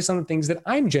can focus on the things that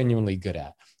I'm genuinely good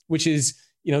at, which is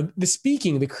the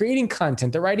speaking, the creating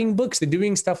content, the writing books, the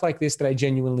doing stuff like this that I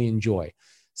genuinely enjoy.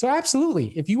 So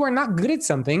absolutely, if you are not good at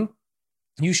something,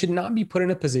 you should not be put in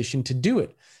a position to do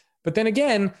it. But then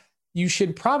again, you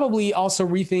should probably also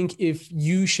rethink if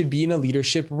you should be in a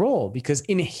leadership role, because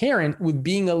inherent with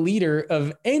being a leader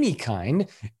of any kind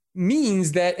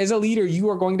means that as a leader, you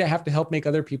are going to have to help make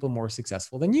other people more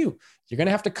successful than you. You're going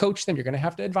to have to coach them. You're going to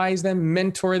have to advise them,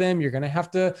 mentor them. You're going to have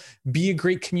to be a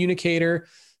great communicator.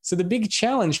 So the big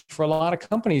challenge for a lot of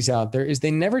companies out there is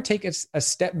they never take a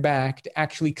step back to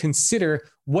actually consider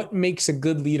what makes a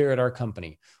good leader at our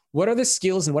company. What are the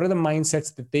skills and what are the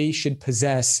mindsets that they should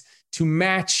possess to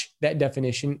match that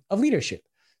definition of leadership?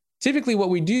 Typically what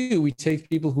we do, we take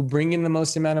people who bring in the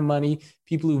most amount of money,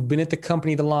 people who've been at the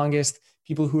company the longest,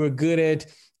 people who are good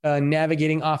at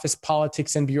navigating office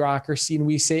politics and bureaucracy. And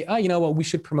we say, we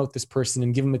should promote this person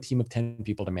and give them a team of 10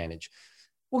 people to manage.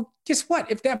 Well, guess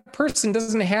what? If that person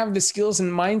doesn't have the skills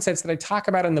and mindsets that I talk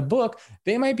about in the book,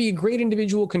 they might be a great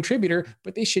individual contributor,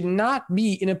 but they should not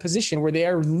be in a position where they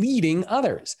are leading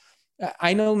others.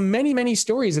 I know many, many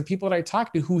stories of people that I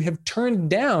talk to who have turned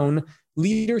down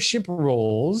leadership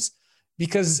roles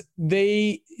because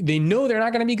they know they're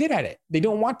not going to be good at it. They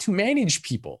don't want to manage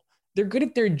people. They're good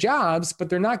at their jobs, but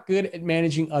they're not good at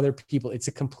managing other people. It's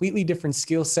a completely different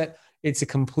skill set. It's a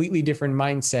completely different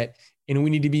mindset. And we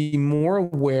need to be more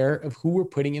aware of who we're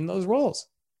putting in those roles.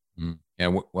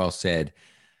 Yeah, well said.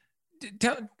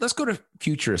 Let's go to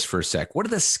futurist for a sec. What are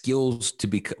the skills to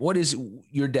become? What is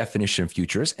your definition of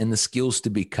futurist and the skills to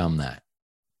become that?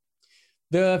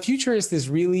 The futurist is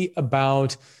really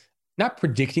about not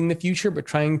predicting the future, but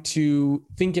trying to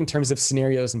think in terms of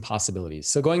scenarios and possibilities.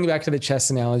 So going back to the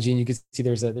chess analogy, and you can see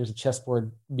there's a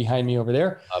chessboard behind me over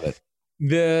there. Love it.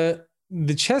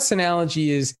 The chess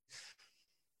analogy is,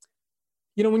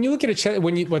 when you look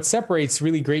at what separates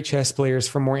really great chess players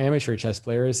from more amateur chess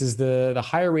players is the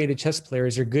higher rated chess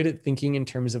players are good at thinking in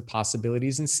terms of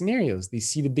possibilities and scenarios. They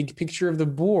see the big picture of the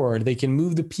board. They can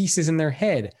move the pieces in their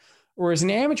head. Whereas an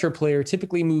amateur player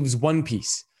typically moves one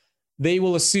piece. They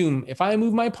will assume if I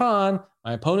move my pawn,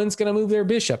 my opponent's going to move their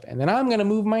bishop, and then I'm going to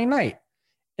move my knight.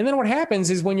 And then what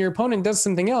happens is when your opponent does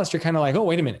something else, you're kind of like, oh,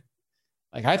 wait a minute.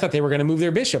 Like I thought they were going to move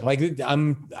their bishop. Like I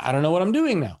don't know what I'm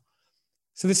doing now.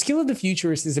 So the skill of the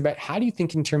futurist is about how do you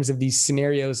think in terms of these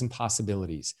scenarios and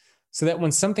possibilities so that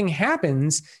when something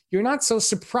happens, you're not so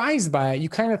surprised by it. You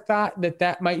kind of thought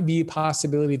that might be a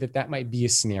possibility, that might be a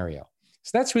scenario.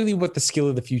 So that's really what the skill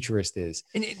of the futurist is.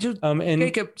 And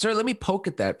Jacob, sorry, let me poke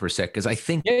at that for a sec, because I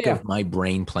think of my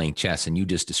brain playing chess, and you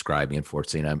just described me,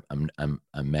 unfortunately, and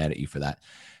I'm mad at you for that.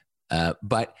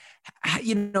 But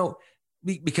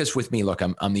because with me, look,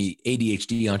 I'm the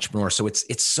ADHD entrepreneur, so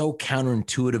it's so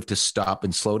counterintuitive to stop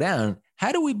and slow down.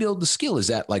 How do we build the skill? Is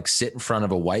that like sit in front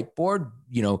of a whiteboard,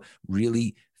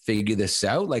 really figure this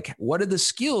out? Like, what are the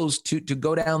skills to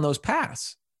go down those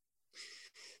paths?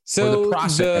 So or the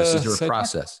process, is there a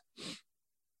process?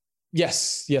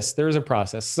 Yes, there is a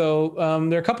process. So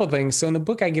there are a couple of things. So in the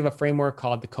book, I give a framework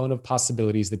called the Cone of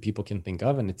Possibilities that people can think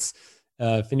of, and it's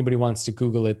if anybody wants to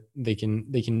Google it, they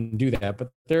can do that.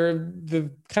 But they're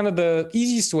the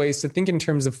easiest ways to think in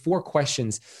terms of 4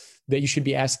 questions that you should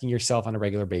be asking yourself on a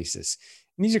regular basis.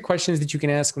 And these are questions that you can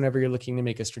ask whenever you're looking to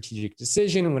make a strategic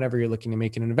decision, whenever you're looking to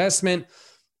make an investment.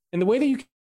 And the way that you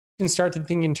can start to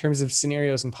think in terms of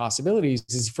scenarios and possibilities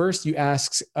is first you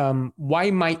ask,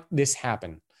 why might this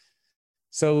happen?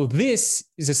 So this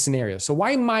is a scenario. So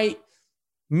why might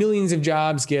millions of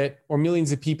jobs or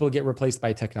millions of people get replaced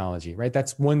by technology, right?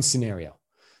 That's one scenario.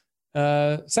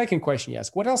 Second question you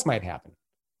ask, what else might happen?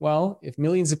 Well, if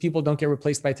millions of people don't get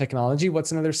replaced by technology,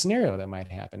 what's another scenario that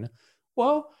might happen?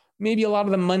 Well, maybe a lot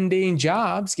of the mundane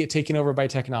jobs get taken over by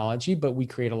technology, but we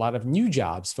create a lot of new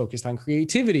jobs focused on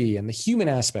creativity and the human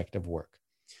aspect of work.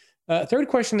 Third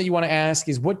question that you want to ask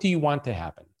is, what do you want to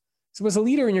happen? So as a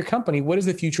leader in your company, what is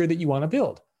the future that you want to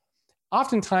build?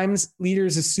 Oftentimes,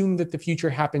 leaders assume that the future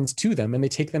happens to them and they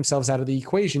take themselves out of the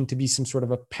equation to be some sort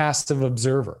of a passive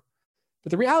observer.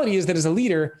 But the reality is that as a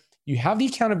leader, you have the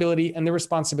accountability and the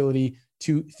responsibility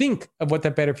to think of what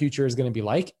that better future is going to be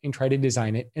like and try to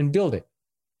design it and build it.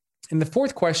 And the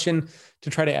fourth question to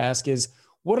try to ask is,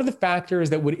 what are the factors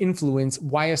that would influence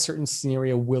why a certain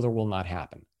scenario will or will not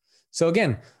happen? So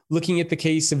again, looking at the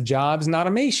case of jobs and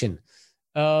automation,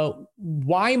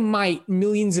 why might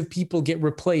millions of people get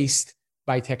replaced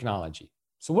by technology?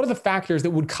 So what are the factors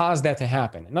that would cause that to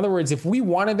happen? In other words, if we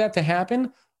wanted that to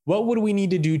happen, what would we need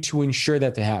to do to ensure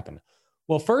that to happen?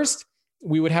 Well, first,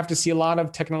 we would have to see a lot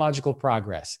of technological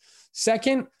progress.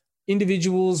 Second,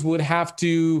 individuals would have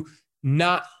to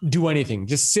not do anything,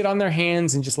 just sit on their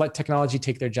hands and just let technology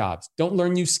take their jobs. Don't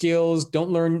learn new skills, don't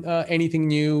learn anything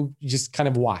new, just kind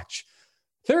of watch.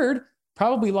 Third,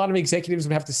 probably a lot of executives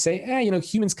would have to say,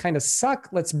 humans kind of suck,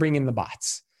 let's bring in the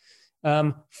bots.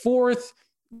 Fourth,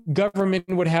 government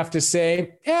would have to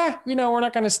say, we're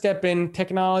not going to step in,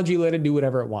 technology, let it do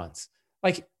whatever it wants.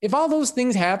 Like, if all those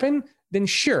things happen, then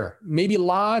sure, maybe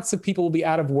lots of people will be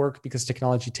out of work because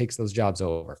technology takes those jobs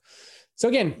over. So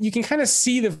again, you can kind of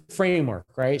see the framework,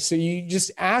 right? So you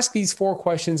just ask these 4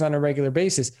 questions on a regular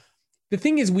basis. The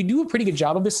thing is, we do a pretty good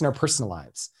job of this in our personal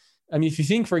lives. I mean, if you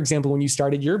think, for example, when you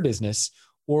started your business,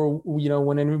 or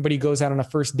when everybody goes out on a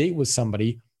first date with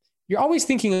somebody, you're always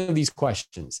thinking of these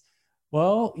questions.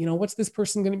 Well, what's this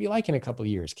person going to be like in a couple of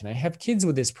years? Can I have kids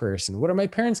with this person? What are my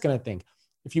parents going to think?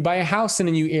 If you buy a house in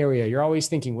a new area, you're always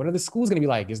thinking, what are the schools going to be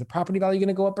like? Is the property value going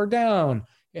to go up or down?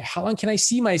 How long can I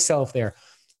see myself there?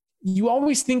 You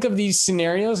always think of these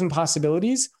scenarios and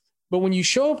possibilities, but when you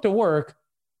show up to work,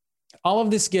 all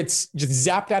of this gets just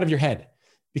zapped out of your head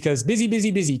because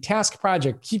busy, task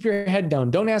project, keep your head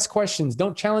down, don't ask questions,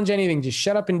 don't challenge anything, just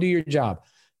shut up and do your job.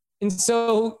 And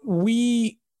so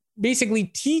we basically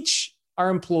teach our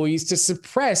employees to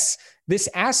suppress this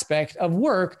aspect of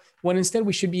work when instead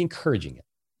we should be encouraging it.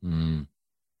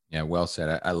 Yeah, well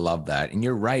said. I love that. And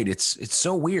you're right. It's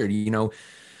so weird.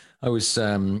 I was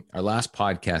our last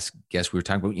podcast guest, we were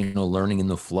talking about, learning in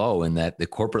the flow, and that the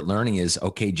corporate learning is,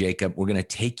 okay, Jacob, we're going to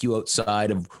take you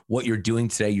outside of what you're doing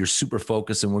today. You're super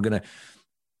focused, and we're going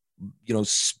to,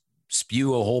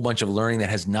 spew a whole bunch of learning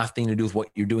that has nothing to do with what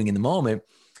you're doing in the moment.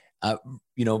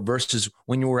 Versus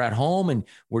when you were at home and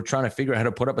we're trying to figure out how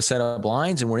to put up a set of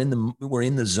blinds and we're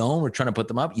in the zone, we're trying to put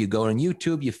them up. You go on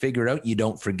YouTube, you figure it out, you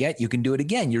don't forget, you can do it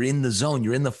again. You're in the zone,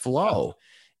 you're in the flow.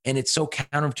 And it's so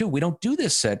counterintuitive. We don't do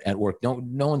this at work. No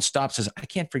one stops and says, I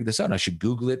can't figure this out. I should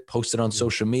Google it, post it on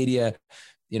social media.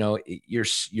 You're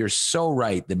so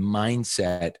right. The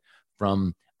mindset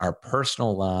from our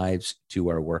personal lives to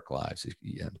our work lives.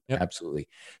 Yeah, yep. Absolutely.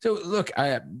 So look,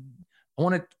 I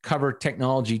want to cover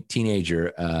technology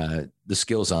teenager, the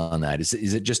skills on that. Is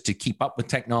it just to keep up with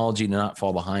technology and not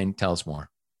fall behind? Tell us more.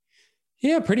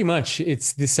 Yeah, pretty much.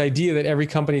 It's this idea that every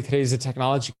company today is a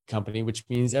technology company, which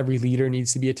means every leader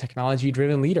needs to be a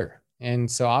technology-driven leader.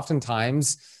 And so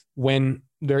oftentimes when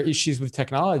there are issues with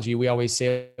technology, we always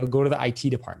say, go to the IT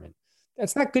department.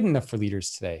 That's not good enough for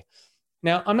leaders today.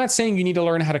 Now, I'm not saying you need to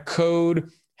learn how to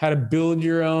code, how to build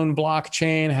your own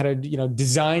blockchain, how to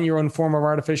design your own form of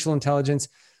artificial intelligence,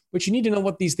 but you need to know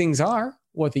what these things are,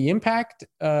 what the impact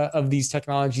of these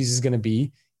technologies is going to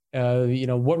be,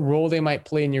 what role they might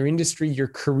play in your industry, your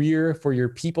career, for your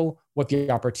people, what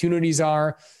the opportunities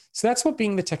are. So that's what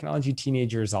being the technology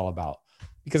teenager is all about.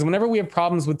 Because whenever we have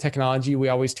problems with technology, we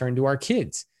always turn to our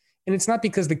kids. And it's not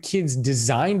because the kids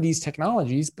designed these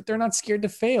technologies, but they're not scared to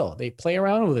fail. They play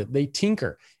around with it. They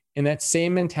tinker. And that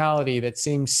same mentality, that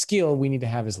same skill we need to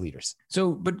have as leaders.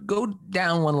 So, but go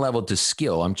down one level to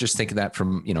skill. I'm just thinking that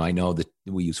from, I know that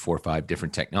we use 4 or 5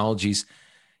 different technologies.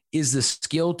 Is the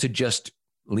skill to just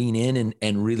lean in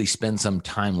and really spend some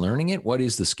time learning it? What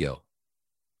is the skill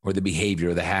or the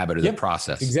behavior or the habit or the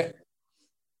process? Exactly.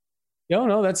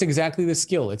 No, that's exactly the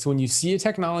skill. It's when you see a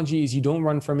technology, is you don't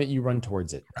run from it, you run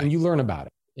towards it, and you learn about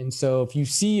it. And so if you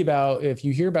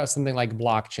hear about something like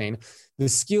blockchain, the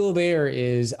skill there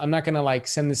is, I'm not going to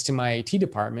send this to my IT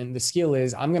department. The skill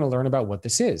is, I'm going to learn about what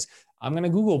this is. I'm going to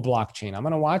Google blockchain. I'm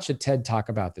going to watch a TED talk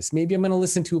about this. Maybe I'm going to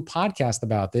listen to a podcast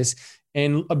about this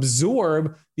and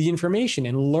absorb the information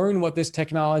and learn what this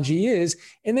technology is,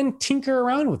 and then tinker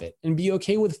around with it and be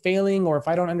okay with failing. Or if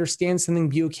I don't understand something,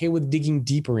 be okay with digging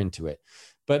deeper into it.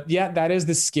 But yeah, that is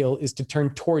the skill, is to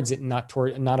turn towards it,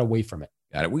 not away from it.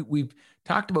 Got it. We've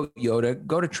talked about Yoda.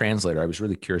 Go to translator. I was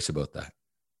really curious about that.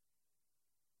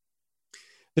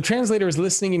 The translator is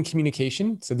listening and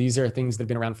communication. So these are things that have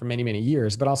been around for many, many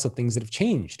years, but also things that have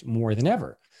changed more than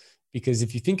ever. Because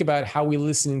if you think about how we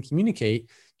listen and communicate,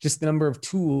 just the number of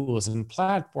tools and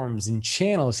platforms and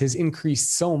channels has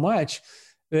increased so much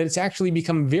that it's actually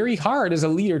become very hard as a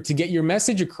leader to get your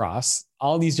message across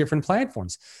all these different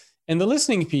platforms. And the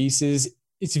listening piece is,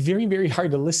 it's very, very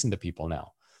hard to listen to people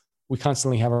now. We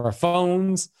constantly have our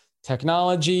phones,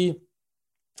 technology.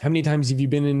 How many times have you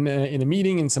been in a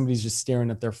meeting and somebody's just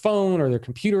staring at their phone or their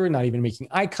computer, not even making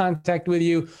eye contact with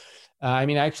you? I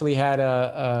actually had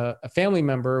a family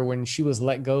member, when she was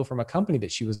let go from a company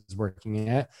that she was working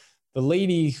at, the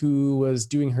lady who was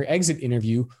doing her exit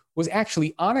interview was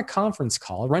actually on a conference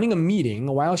call, running a meeting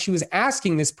while she was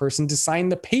asking this person to sign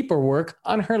the paperwork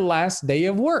on her last day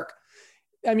of work.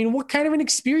 What kind of an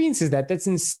experience is that? That's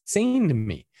insane to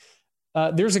me.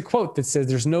 There's a quote that says,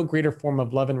 there's no greater form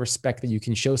of love and respect that you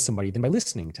can show somebody than by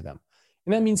listening to them.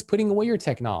 And that means putting away your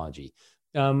technology,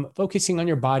 focusing on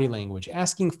your body language,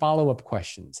 asking follow-up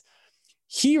questions.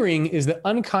 Hearing is the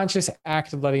unconscious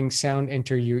act of letting sound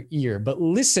enter your ear, but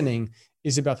listening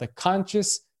is about the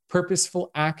conscious,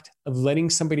 purposeful act of letting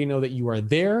somebody know that you are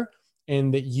there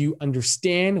and that you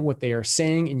understand what they are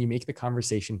saying, and you make the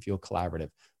conversation feel collaborative.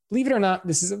 Believe it or not,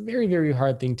 this is a very, very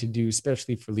hard thing to do,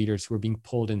 especially for leaders who are being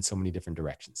pulled in so many different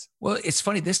directions. Well, it's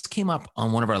funny. This came up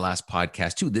on one of our last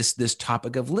podcasts too, this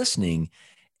topic of listening.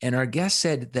 And our guest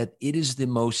said that it is the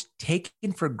most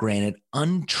taken for granted,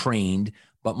 untrained,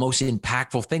 but most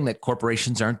impactful thing that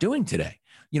corporations aren't doing today.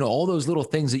 All those little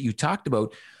things that you talked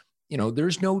about,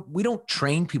 we don't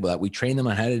train people that. We train them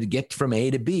on how to get from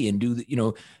A to B and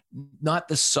do not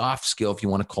the soft skill, if you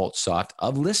want to call it soft,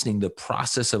 of listening, the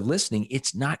process of listening.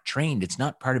 It's not trained. It's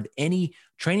not part of any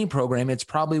training program. It's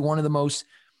probably one of the most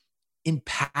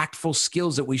impactful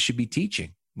skills that we should be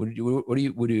teaching. Would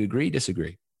you agree,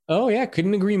 disagree? Oh yeah,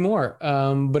 couldn't agree more.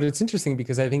 But it's interesting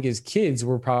because I think as kids,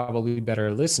 we're probably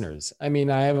better listeners. I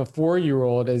have a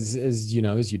 4-year-old as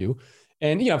you do.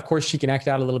 And, of course she can act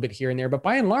out a little bit here and there, but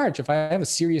by and large, if I have a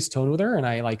serious tone with her and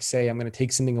I say, I'm going to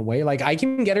take something away, I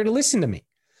can get her to listen to me.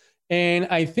 And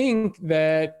I think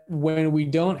that when we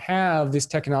don't have this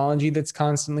technology that's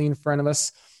constantly in front of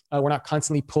us, we're not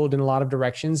constantly pulled in a lot of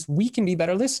directions, we can be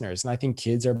better listeners. And I think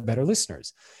kids are better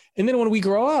listeners. And then when we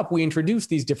grow up, we introduce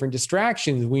these different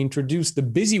distractions. We introduce the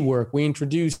busy work. We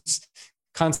introduce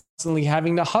constantly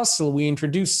having to hustle. We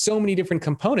introduce so many different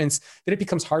components that it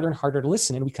becomes harder and harder to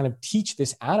listen. And we kind of teach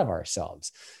this out of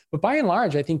ourselves. But by and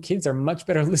large, I think kids are much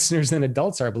better listeners than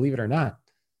adults are, believe it or not.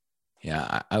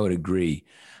 Yeah, I would agree.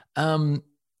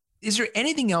 Is there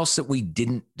anything else that we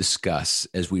didn't discuss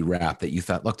as we wrap that you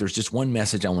thought, look, there's just one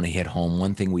message I want to hit home,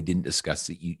 one thing we didn't discuss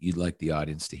that you'd like the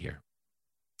audience to hear?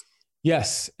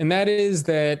 Yes. And that is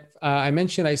that I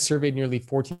mentioned I surveyed nearly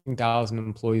 14,000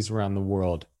 employees around the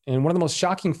world. And one of the most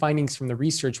shocking findings from the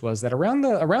research was that around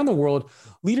the world,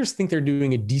 leaders think they're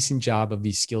doing a decent job of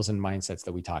these skills and mindsets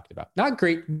that we talked about. Not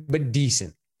great, but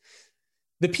decent.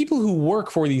 The people who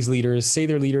work for these leaders say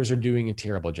their leaders are doing a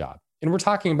terrible job. And we're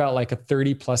talking about a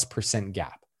 30+%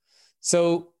 gap.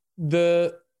 So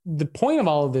the point of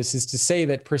all of this is to say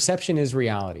that perception is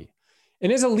reality.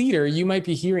 And as a leader, you might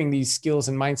be hearing these skills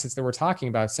and mindsets that we're talking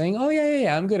about saying, oh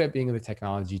yeah, I'm good at being the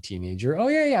technology teenager. Oh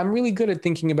yeah, I'm really good at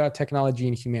thinking about technology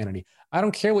and humanity. I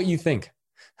don't care what you think.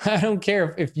 I don't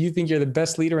care if you think you're the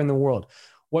best leader in the world.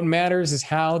 What matters is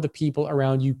how the people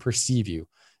around you perceive you.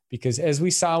 Because as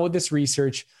we saw with this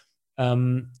research,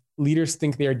 leaders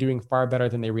think they are doing far better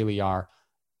than they really are.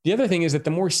 The other thing is that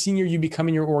the more senior you become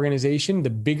in your organization,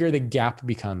 the bigger the gap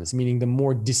becomes, meaning the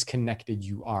more disconnected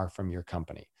you are from your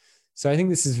company. So I think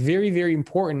this is very, very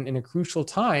important and a crucial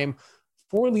time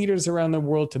for leaders around the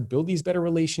world to build these better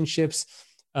relationships,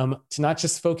 to not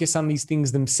just focus on these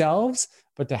things themselves,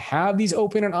 but to have these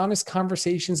open and honest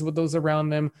conversations with those around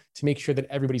them to make sure that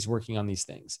everybody's working on these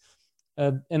things.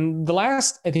 And the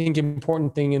last, I think,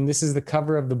 important thing, and this is the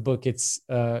cover of the book, it's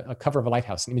a cover of a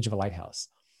lighthouse, an image of a lighthouse.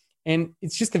 And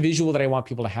it's just a visual that I want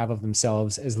people to have of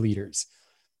themselves as leaders.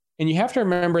 And you have to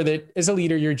remember that as a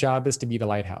leader, your job is to be the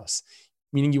lighthouse,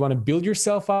 meaning you want to build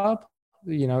yourself up,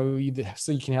 so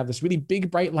you can have this really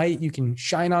big, bright light. You can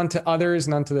shine onto others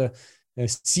and onto the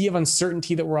sea of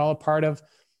uncertainty that we're all a part of.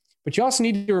 But you also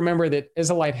need to remember that as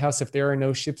a lighthouse, if there are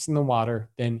no ships in the water,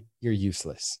 then you're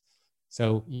useless.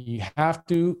 So you have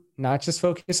to not just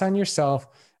focus on yourself,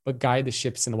 but guide the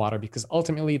ships in the water, because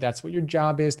ultimately that's what your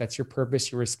job is. That's your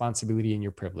purpose, your responsibility, and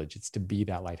your privilege. It's to be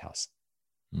that lighthouse.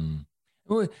 Mm.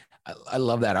 I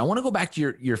love that. I want to go back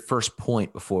to your first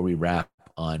point before we wrap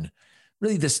on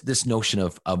really this notion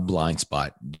of a blind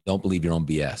spot. Don't believe your own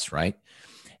BS, right?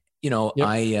 Yep.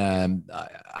 I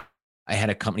had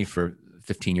a company for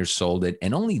 15 years, sold it,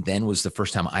 and only then was the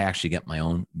first time I actually got my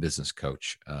own business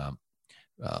coach.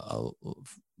 A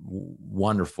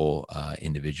wonderful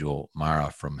individual,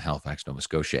 Mara from Halifax, Nova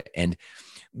Scotia. And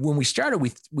when we started,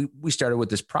 we started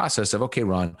with this process of, okay,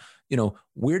 Ron,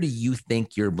 where do you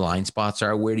think your blind spots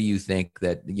are? Where do you think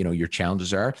that, your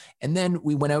challenges are? And then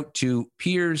we went out to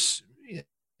peers,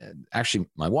 actually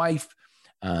my wife,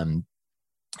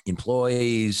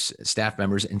 employees, staff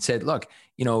members, and said, look,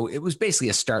 it was basically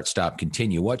a start, stop,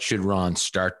 continue. What should Ron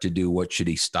start to do? What should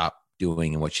he stop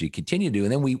doing? And what should he continue to do?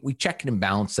 And then we check and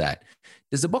balance that.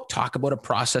 Does the book talk about a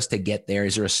process to get there?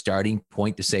 Is there a starting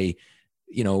point to say,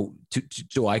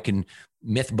 so I can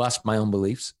myth bust my own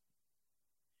beliefs?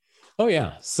 Oh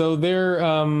yeah. So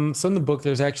so in the book,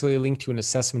 there's actually a link to an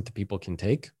assessment that people can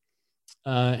take.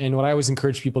 And what I always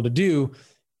encourage people to do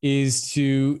is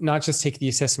to not just take the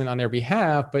assessment on their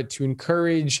behalf, but to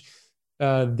encourage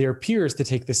their peers to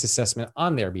take this assessment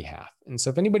on their behalf. And so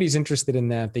if anybody's interested in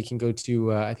that, they can go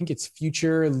to, I think it's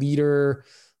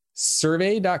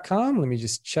futureleadersurvey.com. Let me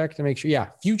just check to make sure. Yeah,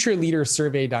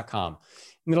 futureleadersurvey.com.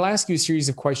 And it'll ask you a series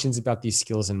of questions about these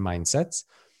skills and mindsets.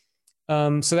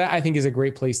 So that I think is a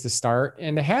great place to start,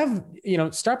 and to have,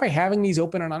 start by having these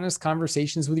open and honest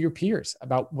conversations with your peers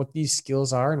about what these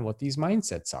skills are and what these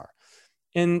mindsets are.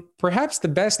 And perhaps the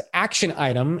best action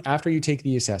item after you take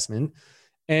the assessment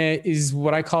is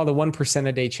what I call the 1%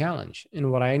 a day challenge.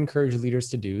 And what I encourage leaders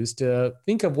to do is to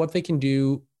think of what they can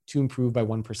do to improve by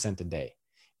 1% a day.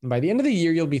 And by the end of the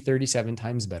year, you'll be 37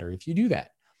 times better if you do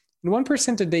that. And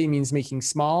 1% a day means making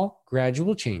small,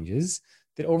 gradual changes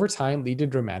that over time lead to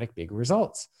dramatic big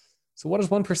results. So what does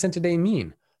 1% a day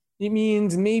mean? It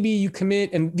means maybe you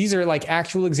commit, and these are like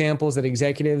actual examples that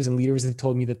executives and leaders have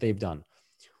told me that they've done.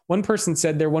 One person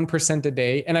said they're 1% a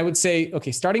day. And I would say,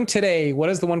 okay, starting today, what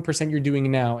is the 1% you're doing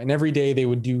now? And every day they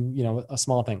would do, a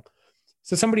small thing.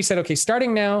 So somebody said, okay,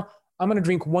 starting now, I'm going to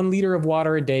drink 1 liter of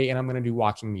water a day and I'm going to do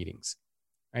walking meetings,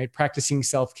 right? Practicing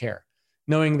self-care,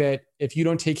 knowing that if you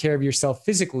don't take care of yourself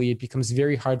physically, it becomes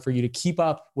very hard for you to keep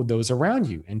up with those around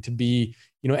you and to be,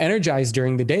 energized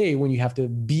during the day when you have to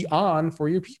be on for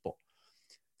your people.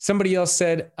 Somebody else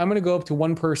said, I'm going to go up to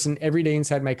one person every day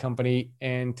inside my company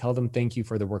and tell them thank you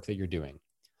for the work that you're doing.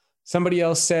 Somebody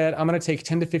else said, I'm going to take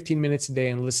 10 to 15 minutes a day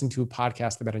and listen to a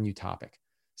podcast about a new topic.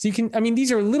 So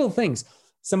these are little things.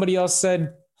 Somebody else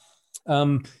said,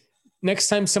 next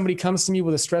time somebody comes to me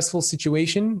with a stressful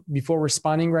situation, before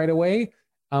responding right away,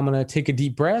 I'm going to take a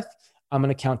deep breath. I'm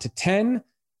going to count to 10.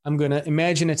 I'm going to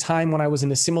imagine a time when I was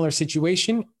in a similar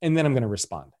situation, and then I'm going to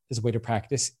respond as a way to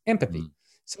practice empathy.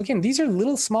 So again, these are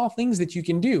little small things that you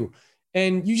can do.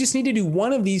 And you just need to do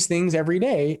one of these things every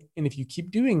day. And if you keep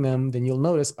doing them, then you'll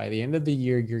notice by the end of the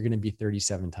year, you're going to be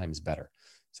 37 times better.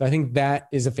 So I think that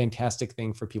is a fantastic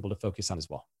thing for people to focus on as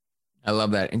well. I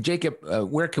love that. And Jacob,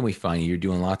 where can we find you? You're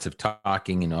doing lots of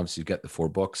talking, and obviously you've got the 4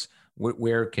 books.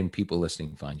 Where can people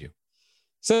listening find you?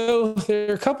 So there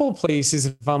are a couple of places,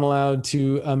 if I'm allowed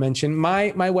to mention.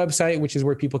 My website, which is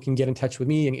where people can get in touch with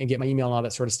me and get my email and all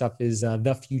that sort of stuff, is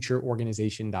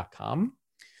thefutureorganization.com.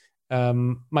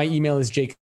 My email is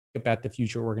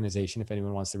jacob@thefutureorganization if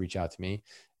anyone wants to reach out to me.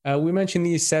 We mentioned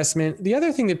the assessment. The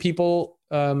other thing that people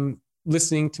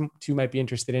listening to might be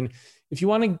interested in, if you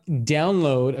want to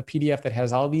download a PDF that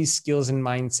has all these skills and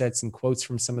mindsets and quotes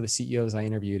from some of the CEOs I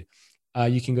interviewed,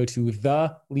 you can go to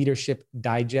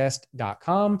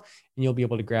theleadershipdigest.com and you'll be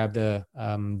able to grab the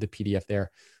PDF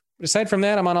there. But aside from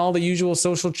that, I'm on all the usual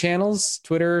social channels,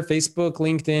 Twitter, Facebook,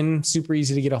 LinkedIn, super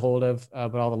easy to get a hold of,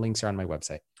 but all the links are on my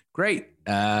website. Great.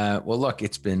 Well, look,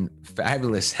 it's been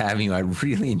fabulous having you. I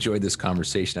really enjoyed this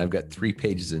conversation. I've got 3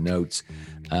 pages of notes.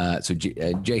 So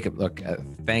Jacob, look,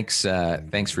 thanks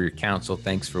for your counsel.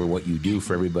 Thanks for what you do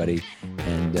for everybody.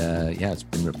 And yeah, it's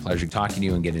been a pleasure talking to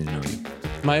you and getting to know you.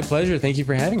 My pleasure. Thank you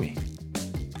for having me.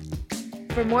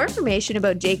 For more information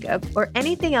about Jacob or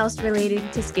anything else relating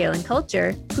to Scale and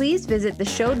Culture, please visit the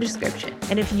show description.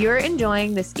 And if you're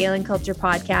enjoying the Scale and Culture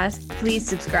podcast, please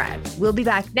subscribe. We'll be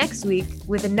back next week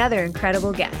with another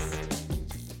incredible guest.